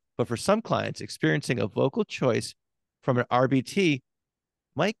 But for some clients, experiencing a vocal choice from an RBT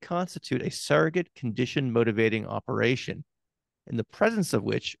might constitute a surrogate condition motivating operation, in the presence of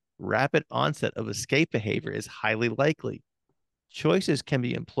which rapid onset of escape behavior is highly likely. Choices can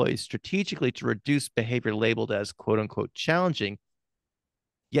be employed strategically to reduce behavior labeled as quote unquote challenging,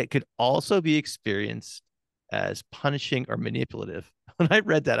 yet could also be experienced as punishing or manipulative. When I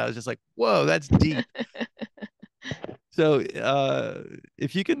read that, I was just like, whoa, that's deep. So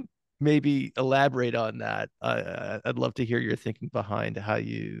if you can maybe elaborate on that, I'd love to hear your thinking behind how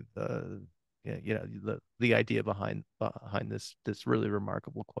you, the idea behind this really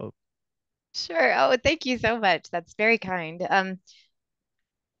remarkable quote. Sure. Oh, thank you so much. That's very kind.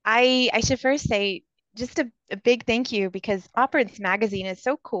 I should first say just a big thank you because Operants Magazine is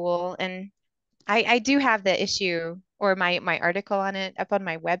so cool, and I do have the issue or my article on it up on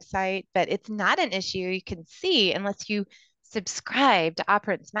my website, but it's not an issue you can see unless you subscribe to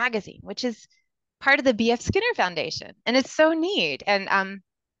Operants Magazine, which is part of the B.F. Skinner Foundation, and it's so neat. And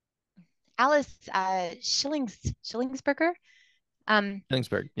Alice Schillingsberger, um,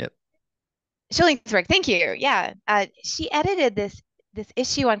 Kingsburg. Yep. Schillingsberg, thank you. Yeah, she edited this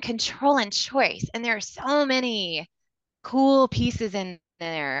issue on control and choice, and there are so many cool pieces in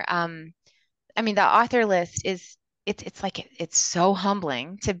there. I mean, the author list is it's like it's so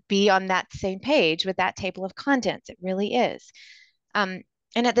humbling to be on that same page with that table of contents. It really is. Um,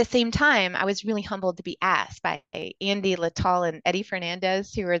 and at the same time, I was really humbled to be asked by Andy Littall and Eddie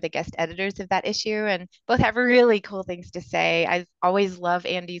Fernandez, who are the guest editors of that issue, and both have really cool things to say. I always love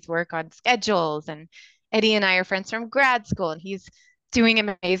Andy's work on schedules, and Eddie and I are friends from grad school, and he's doing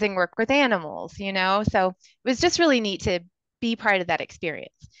amazing work with animals, you know? So it was just really neat to be part of that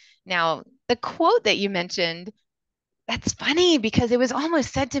experience. Now, the quote that you mentioned, that's funny because it was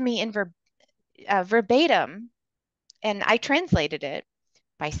almost said to me in verbatim, and I translated it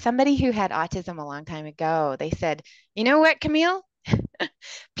by somebody who had autism a long time ago. They said, "You know what, Camille?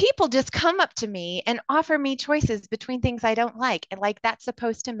 People just come up to me and offer me choices between things I don't like, and like that's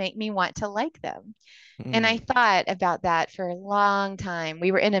supposed to make me want to like them." And I Mm, thought about that for a long time.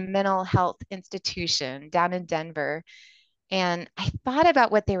 We were in a mental health institution down in Denver, and I thought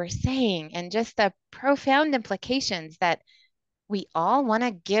about what they were saying and just the profound implications that we all want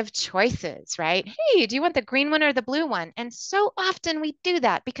to give choices, right? Hey, do you want the green one or the blue one? And so often we do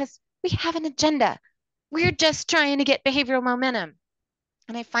that because we have an agenda. We're just trying to get behavioral momentum.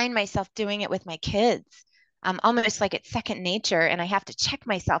 And I find myself doing it with my kids, almost like it's second nature. And I have to check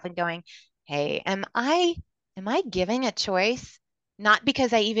myself and going, hey, am I giving a choice? Not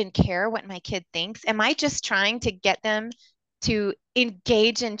because I even care what my kid thinks. Am I just trying to get them to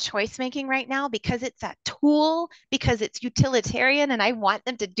engage in choice making right now because it's a tool, because it's utilitarian, and I want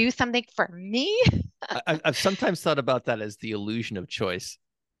them to do something for me? I've sometimes thought about that as the illusion of choice.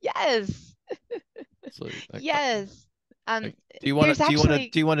 Yes, So yes. like, There's actually,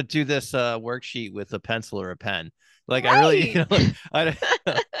 do you want to do this worksheet with a pencil or a pen? Like I really, right. like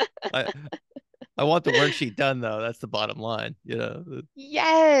I I want the worksheet done though. That's the bottom line,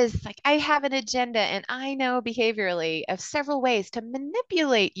 Yes, like I have an agenda and I know behaviorally of several ways to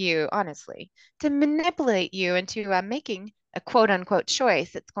manipulate you, honestly, to manipulate you into making a quote unquote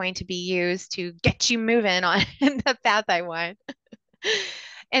choice that's going to be used to get you moving on the path I want.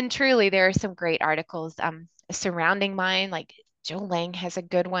 And truly, there are some great articles surrounding mine. Like Joe Lang has a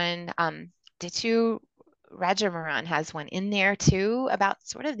good one. Ditu Rajamaran has one in there too about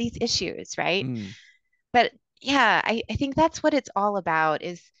sort of these issues, right? Mm, But yeah, I think that's what it's all about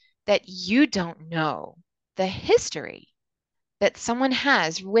is that you don't know the history that someone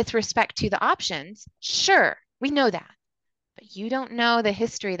has with respect to the options. Sure, we know that, but you don't know the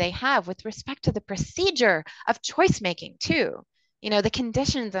history they have with respect to the procedure of choice making, too. You know, the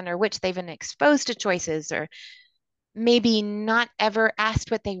conditions under which they've been exposed to choices, or maybe not ever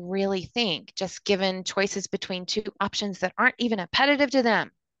asked what they really think, just given choices between two options that aren't even appetitive to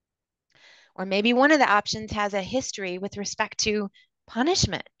them. Or maybe one of the options has a history with respect to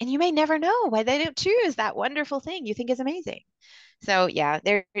punishment, and you may never know why they don't choose that wonderful thing you think is amazing. So yeah,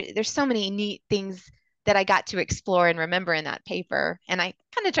 there's so many neat things that I got to explore and remember in that paper, and I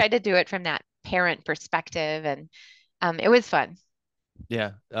kind of tried to do it from that parent perspective, and it was fun.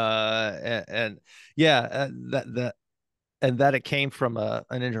 yeah. And yeah, that and that it came from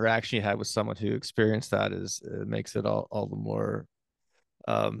an interaction you had with someone who experienced that is makes it all the more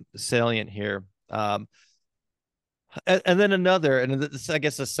salient here. And then another, and this I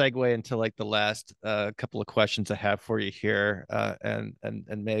guess a segue into like the last couple of questions I have for you here, and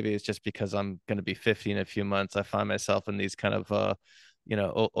maybe it's just because I'm going to be 50 in a few months. I find myself in these kind of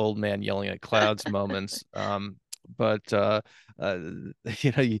old man yelling at clouds moments. But uh,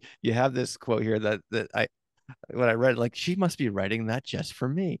 you have this quote here that I when I read, like, she must be writing that just for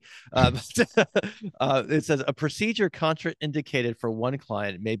me. It says a procedure contraindicated for one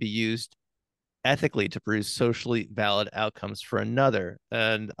client may be used ethically to produce socially valid outcomes for another.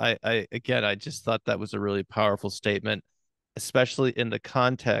 And I just thought that was a really powerful statement, especially in the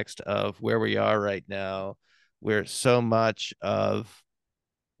context of where we are right now, where so much of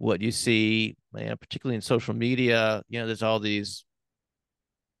what you see, particularly in social media, there's all these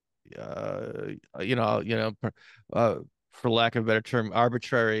uh, you know, you know, uh, for lack of a better term,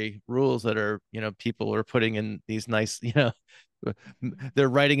 arbitrary rules that are, people are putting in these nice, they're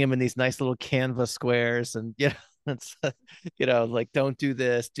writing them in these nice little canvas squares, and it's, like don't do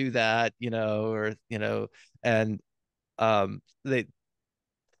this, do that, or and they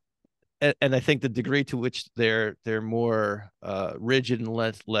and I think the degree to which they're more rigid and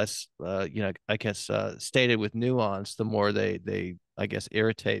less I guess stated with nuance, the more they I guess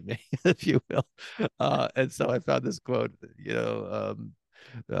irritate me, if you will. And so I found this quote, uh,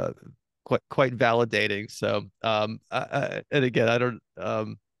 quite validating. So and again, I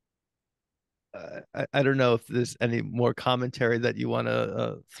don't know if there's any more commentary that you want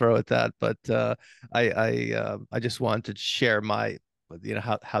to throw at that, but I just wanted to share my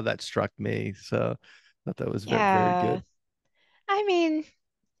how that struck me. So Thought that was very, very Yeah. good. I mean,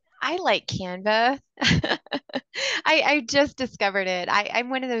 I like Canva. I just discovered it. I'm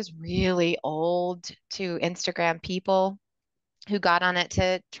one of those really old to Instagram people who got on it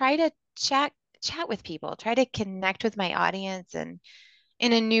to try to chat with people, try to connect with my audience and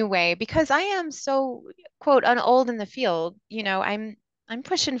in a new way because I am so quote old in the field. I'm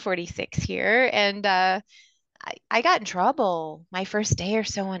pushing 46 here and I got in trouble my first day or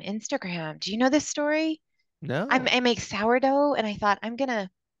so on Instagram. Do you know this story? No, I make sourdough and I thought I'm gonna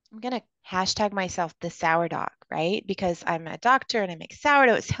hashtag myself the sourdough, right? Because I'm a doctor and I make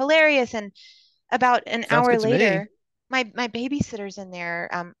sourdough. It's hilarious. And about an sounds hour good to me. later, my babysitter's in there.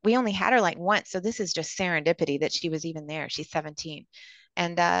 We only had her like once, so this is just serendipity that she was even there. She's 17.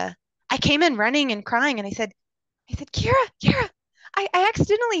 And I came in running and crying and I said, Kira, I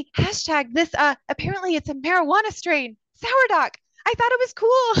accidentally hashtagged this. Apparently it's a marijuana strain, sourdough. I thought it was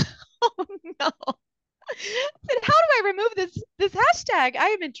cool. Oh no. Said, how do I remove this hashtag? I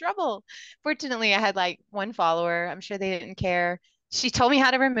am in trouble. Fortunately, I had like one follower. I'm sure they didn't care. She told me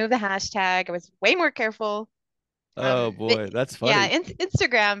how to remove the hashtag. I was way more careful. Oh But boy, that's yeah, funny.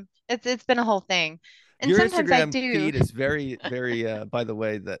 Instagram, it's been a whole thing. And Your sometimes I Instagram do. feed is very, very. By the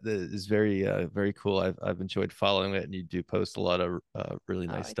way, that is very, very cool. I've enjoyed following it, and you do post a lot of really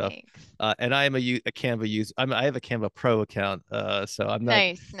nice Oh, stuff. thanks. And I am a Canva user. I have a Canva Pro account, so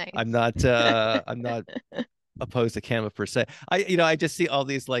Nice, nice. I'm not opposed to Canva per se. I just see all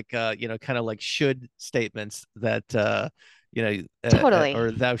these like kind of like should statements that Totally.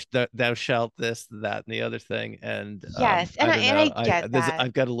 or thou shalt this, that, and the other thing, and Yes, and I I don't and know. I get that.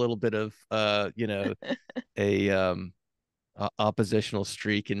 I've got a little bit of a oppositional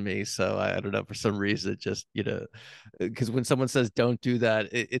streak in me, so I don't know, for some reason, it just because when someone says don't do that,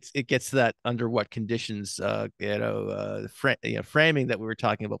 it gets that under what conditions, framing that we were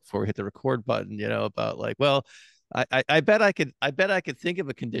talking about before we hit the record button, about like, well, I bet I could think of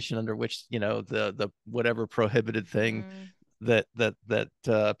a condition under which, the whatever prohibited thing Mm,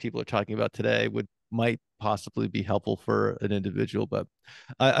 that people are talking about today would might possibly be helpful for an individual. But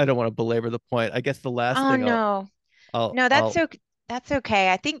I don't want to belabor the point. I guess the last oh thing no. No, I'll that's okay.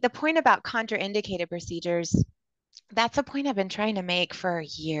 I think the point about contraindicated procedures, that's a point I've been trying to make for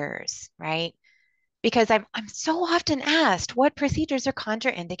years, right? Because I'm so often asked what procedures are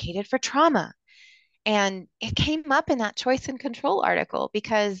contraindicated for trauma. And it came up in that choice and control article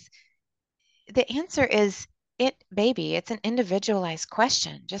because the answer is baby. It's an individualized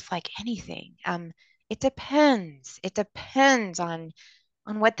question, just like anything. It depends. It depends on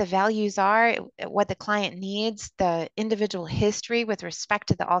what the values are, what the client needs, the individual history with respect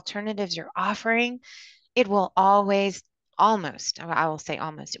to the alternatives you're offering. It will always, almost, I will say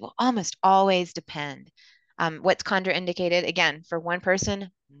almost, it will almost always depend. What's contraindicated, again, for one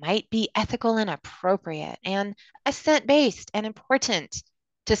person might be ethical and appropriate and assent based and important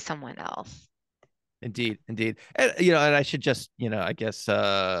to someone else. Indeed, indeed. And and I should just, I guess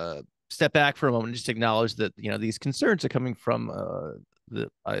step back for a moment and just acknowledge that, these concerns are coming from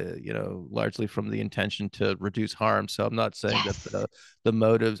largely from the intention to reduce harm. So I'm not saying that Yes. the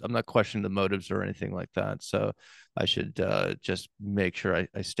motives, I'm not questioning the motives or anything like that. So I should just make sure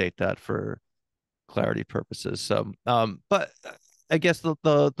I state that for clarity purposes. So but I guess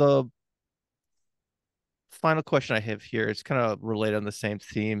the final question I have here is kind of related on the same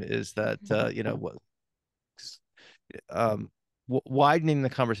theme, is that Mhm. what um, widening the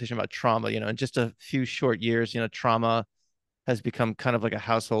conversation about trauma. In just a few short years, trauma has become kind of like a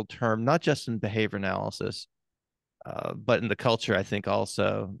household term, not just in behavior analysis, but in the culture, I think,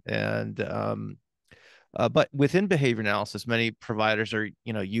 also. And but within behavior analysis, many providers are,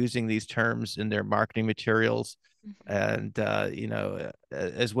 using these terms in their marketing materials, Mhm. and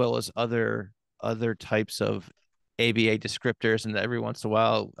as well as other types of ABA descriptors. And every once in a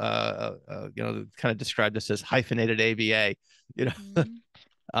while, kind of describe this as hyphenated ABA. You know, Mhm.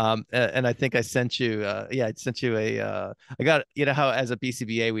 and I think I sent you, yeah, I sent you I got, how as a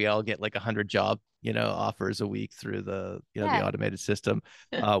BCBA we all get like 100 job, offers a week through the Yeah. automated system.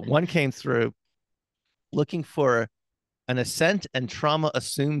 One came through looking for an assent and trauma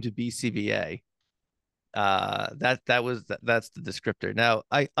assumed BCBA. That's the descriptor. Now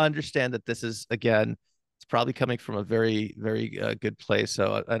I understand that this is, again, it's probably coming from a very, very good place.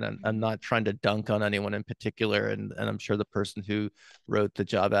 So, and I'm Mhm. not trying to dunk on anyone in particular, and I'm sure the person who wrote the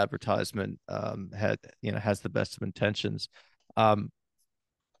job advertisement had, has the best of intentions. Um,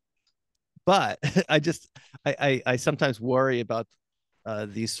 but I just I sometimes worry about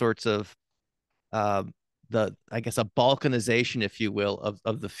these sorts of um, the, I guess, a balkanization, if you will,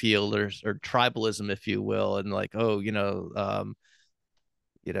 of the field, or tribalism, if you will, and like, oh,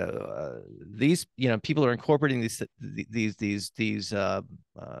 these people are incorporating these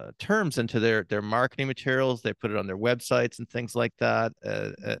terms into their marketing materials. They put it on their websites and things like that.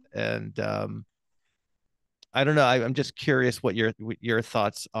 And I don't know. I'm just curious what your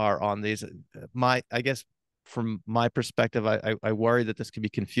thoughts are on these. I guess from my perspective, I worry that this could be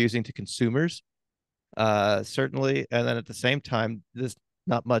confusing to consumers, certainly, and then at the same time, there's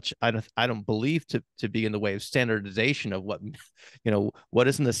not much I don't believe to be in the way of standardization of what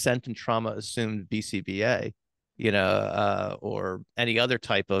is an assent and trauma assumed BCBA, or any other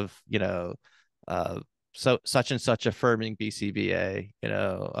type of so such and such affirming BCBA.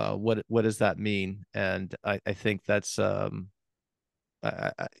 What does that mean? And I think that's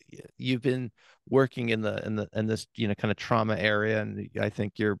you've been working in this kind of trauma area, and I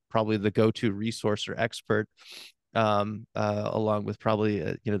think you're probably the go-to resource or expert, along with probably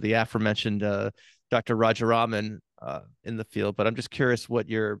the aforementioned Dr. Rajaraman in the field. But I'm just curious what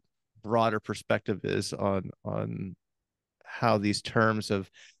your broader perspective is on how these terms have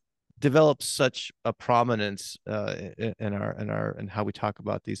developed such a prominence in how we talk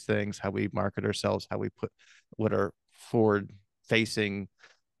about these things, how we market ourselves, how we put what are forward facing,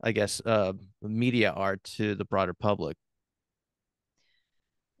 I guess, media art to the broader public.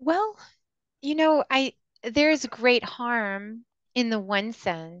 Well, I there's great harm in the one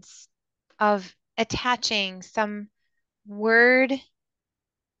sense of attaching some word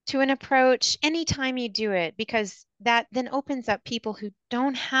to an approach anytime you do it, because that then opens up people who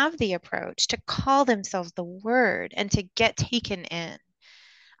don't have the approach to call themselves the word and to get taken in.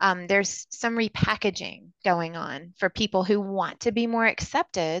 There's some repackaging going on for people who want to be more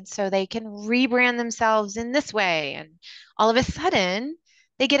accepted so they can rebrand themselves in this way. And all of a sudden,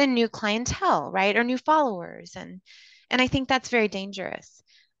 they get a new clientele, right? Or new followers. And I think that's very dangerous.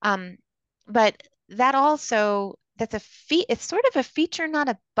 Um, but that also, it's sort of a feature, not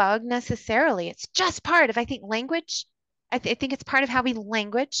a bug necessarily. It's just part of, I think, language. I think it's part of how we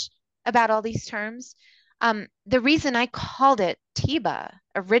language about all these terms. The reason I called it TIBA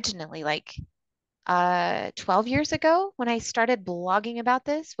originally, like 12 years ago when I started blogging about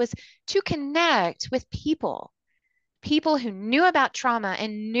this, was to connect with people who knew about trauma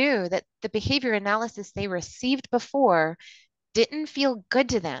and knew that the behavior analysis they received before didn't feel good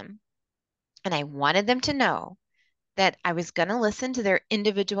to them. And I wanted them to know that I was going to listen to their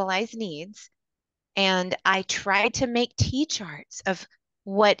individualized needs. And I tried to make T charts of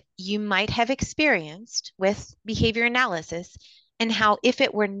what you might have experienced with behavior analysis and how, if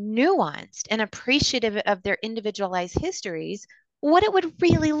it were nuanced and appreciative of their individualized histories, what it would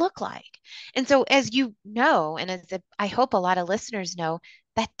really look like. And so, as you know, and I hope a lot of listeners know,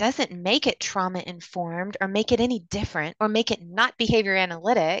 that doesn't make it trauma informed or make it any different or make it not behavior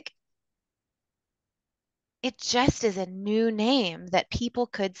analytic. It just is a new name that people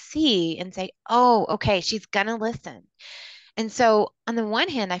could see and say, oh, okay, she's gonna listen. And so, on the one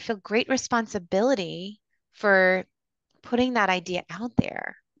hand, I feel great responsibility for putting that idea out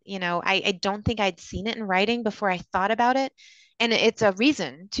there. I don't think I'd seen it in writing before I thought about it. And it's a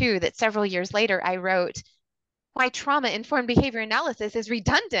reason, too, that several years later I wrote why trauma informed behavior analysis is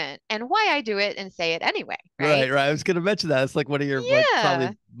redundant and why I do it and say it anyway, right? Right. I was going to mention that. It's like one of your like probably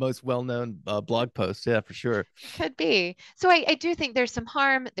Yeah. most well-known blog posts. Yeah, for sure. Could be. So I do think there's some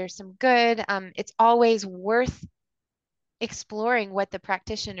harm, there's some good. It's always worth exploring what the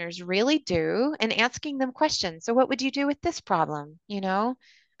practitioners really do and asking them questions. So, what would you do with this problem?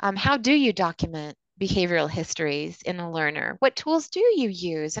 How do you document behavioral histories in a learner? What tools do you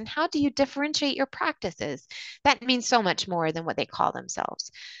use, and how do you differentiate your practices? That means so much more than what they call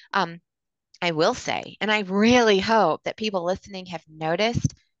themselves. Um, I will say, and I really hope that people listening have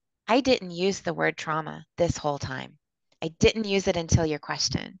noticed, I didn't use the word trauma this whole time. I didn't use it until your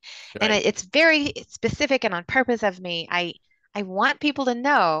question. And Right. it's very specific and on purpose of me. I want people to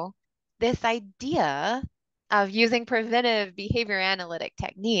know this idea of using preventive behavior analytic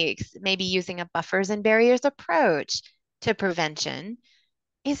techniques, maybe using a buffers and barriers approach to prevention,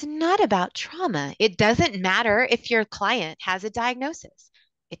 is not about trauma. It doesn't matter if your client has a diagnosis.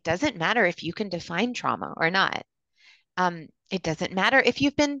 It doesn't matter if you can define trauma or not. It doesn't matter if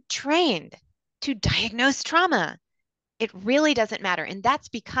you've been trained to diagnose trauma. It really doesn't matter. And that's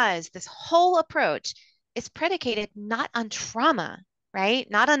because this whole approach is predicated not on trauma, right?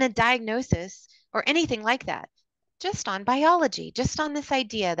 Not on a diagnosis or anything like that, just on biology, just on this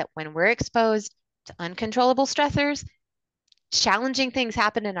idea that when we're exposed to uncontrollable stressors, challenging things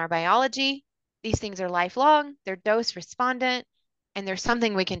happen in our biology. These things are lifelong, they're dose respondent, and there's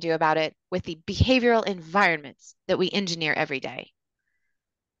something we can do about it with the behavioral environments that we engineer every day.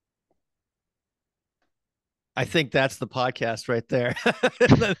 I think that's the podcast right there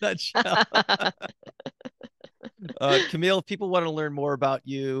in a nutshell. Camille, if people want to learn more about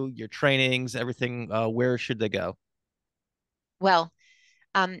you, your trainings, everything, where should they go? Well,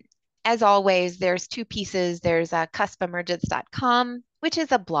 um, as always, there's two pieces. There's cuspemergence.com, which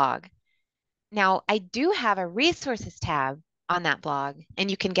is a blog. Now, I do have a resources tab on that blog,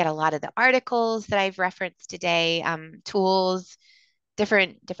 and you can get a lot of the articles that I've referenced today, tools,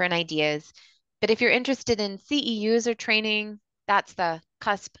 different ideas. But if you're interested in CEUs or training, that's the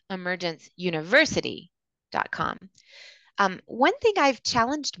cuspemergenceuniversity.com. One thing I've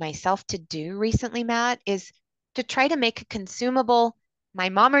challenged myself to do recently, Matt, is to try to make a consumable, my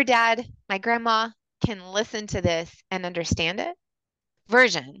mom or dad, my grandma can listen to this and understand it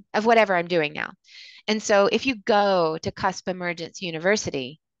version of whatever I'm doing now. And so if you go to Cusp Emergence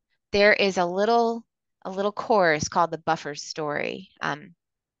University, there is a little course called the Buffer Story.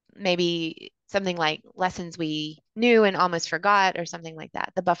 Maybe something like lessons we knew and almost forgot, or something like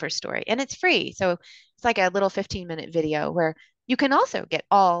that, the Buffer Story. And it's free. So it's like a little 15-minute video where you can also get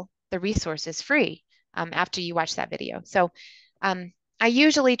all the resources free after you watch that video. So um, I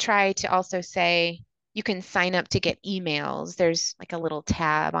usually try to also say you can sign up to get emails. There's like a little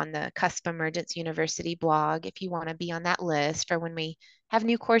tab on the Cusp Emergence University blog if you want to be on that list for when we have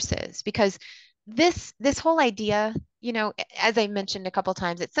new courses, because this whole idea, as I mentioned a couple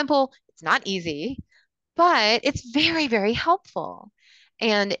times, it's simple, it's not easy, but it's very, very helpful.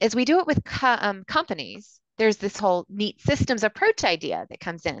 And as we do it with companies, there's this whole neat systems approach idea that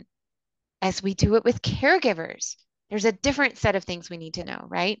comes in. As we do it with caregivers, there's a different set of things we need to know,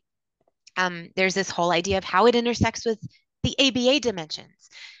 right? There's this whole idea of how it intersects with the ABA dimensions.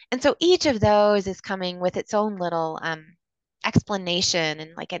 And so each of those is coming with its own little explanation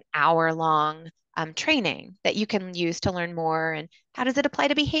and like an hour long training that you can use to learn more. And how does it apply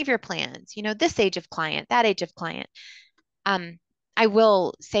to behavior plans? This age of client, that age of client. Um, I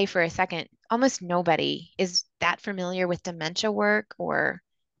will say for a second, almost nobody is that familiar with dementia work or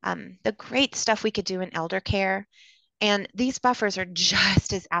the great stuff we could do in elder care. And these buffers are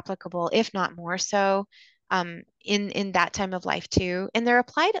just as applicable, if not more so, in that time of life too. And they're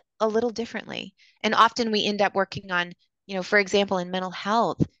applied a little differently. And often we end up working on, for example, in mental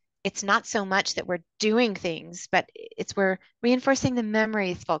health, it's not so much that we're doing things, but it's we're reinforcing the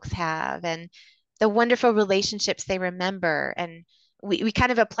memories folks have and the wonderful relationships they remember. And we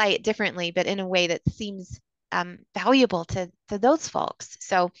kind of apply it differently, but in a way that seems valuable to those folks.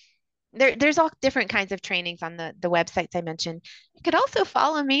 So there's all different kinds of trainings on the websites I mentioned. You could also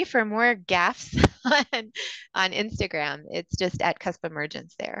follow me for more gaffs on Instagram. It's just at Cusp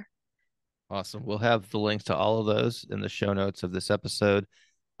Emergence there. Awesome. We'll have the links to all of those in the show notes of this episode.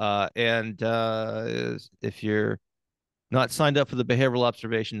 And if you're not signed up for the Behavioral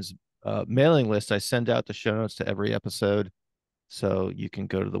Observations mailing list, I send out the show notes to every episode. So you can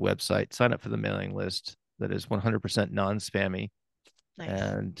go to the website, sign up for the mailing list that is 100% non-spammy. Nice.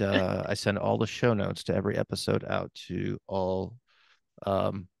 And I send all the show notes to every episode out to all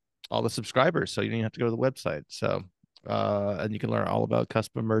the subscribers. So you don't even have to go to the website. So and you can learn all about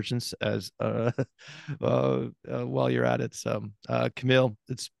Cusp Emergence as while you're at it. So Camille,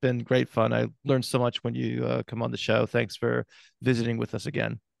 it's been great fun. I learned so much when you come on the show. Thanks for visiting with us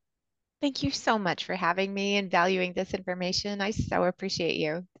again. Thank you so much for having me and valuing this information. I so appreciate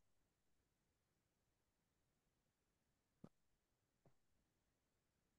you.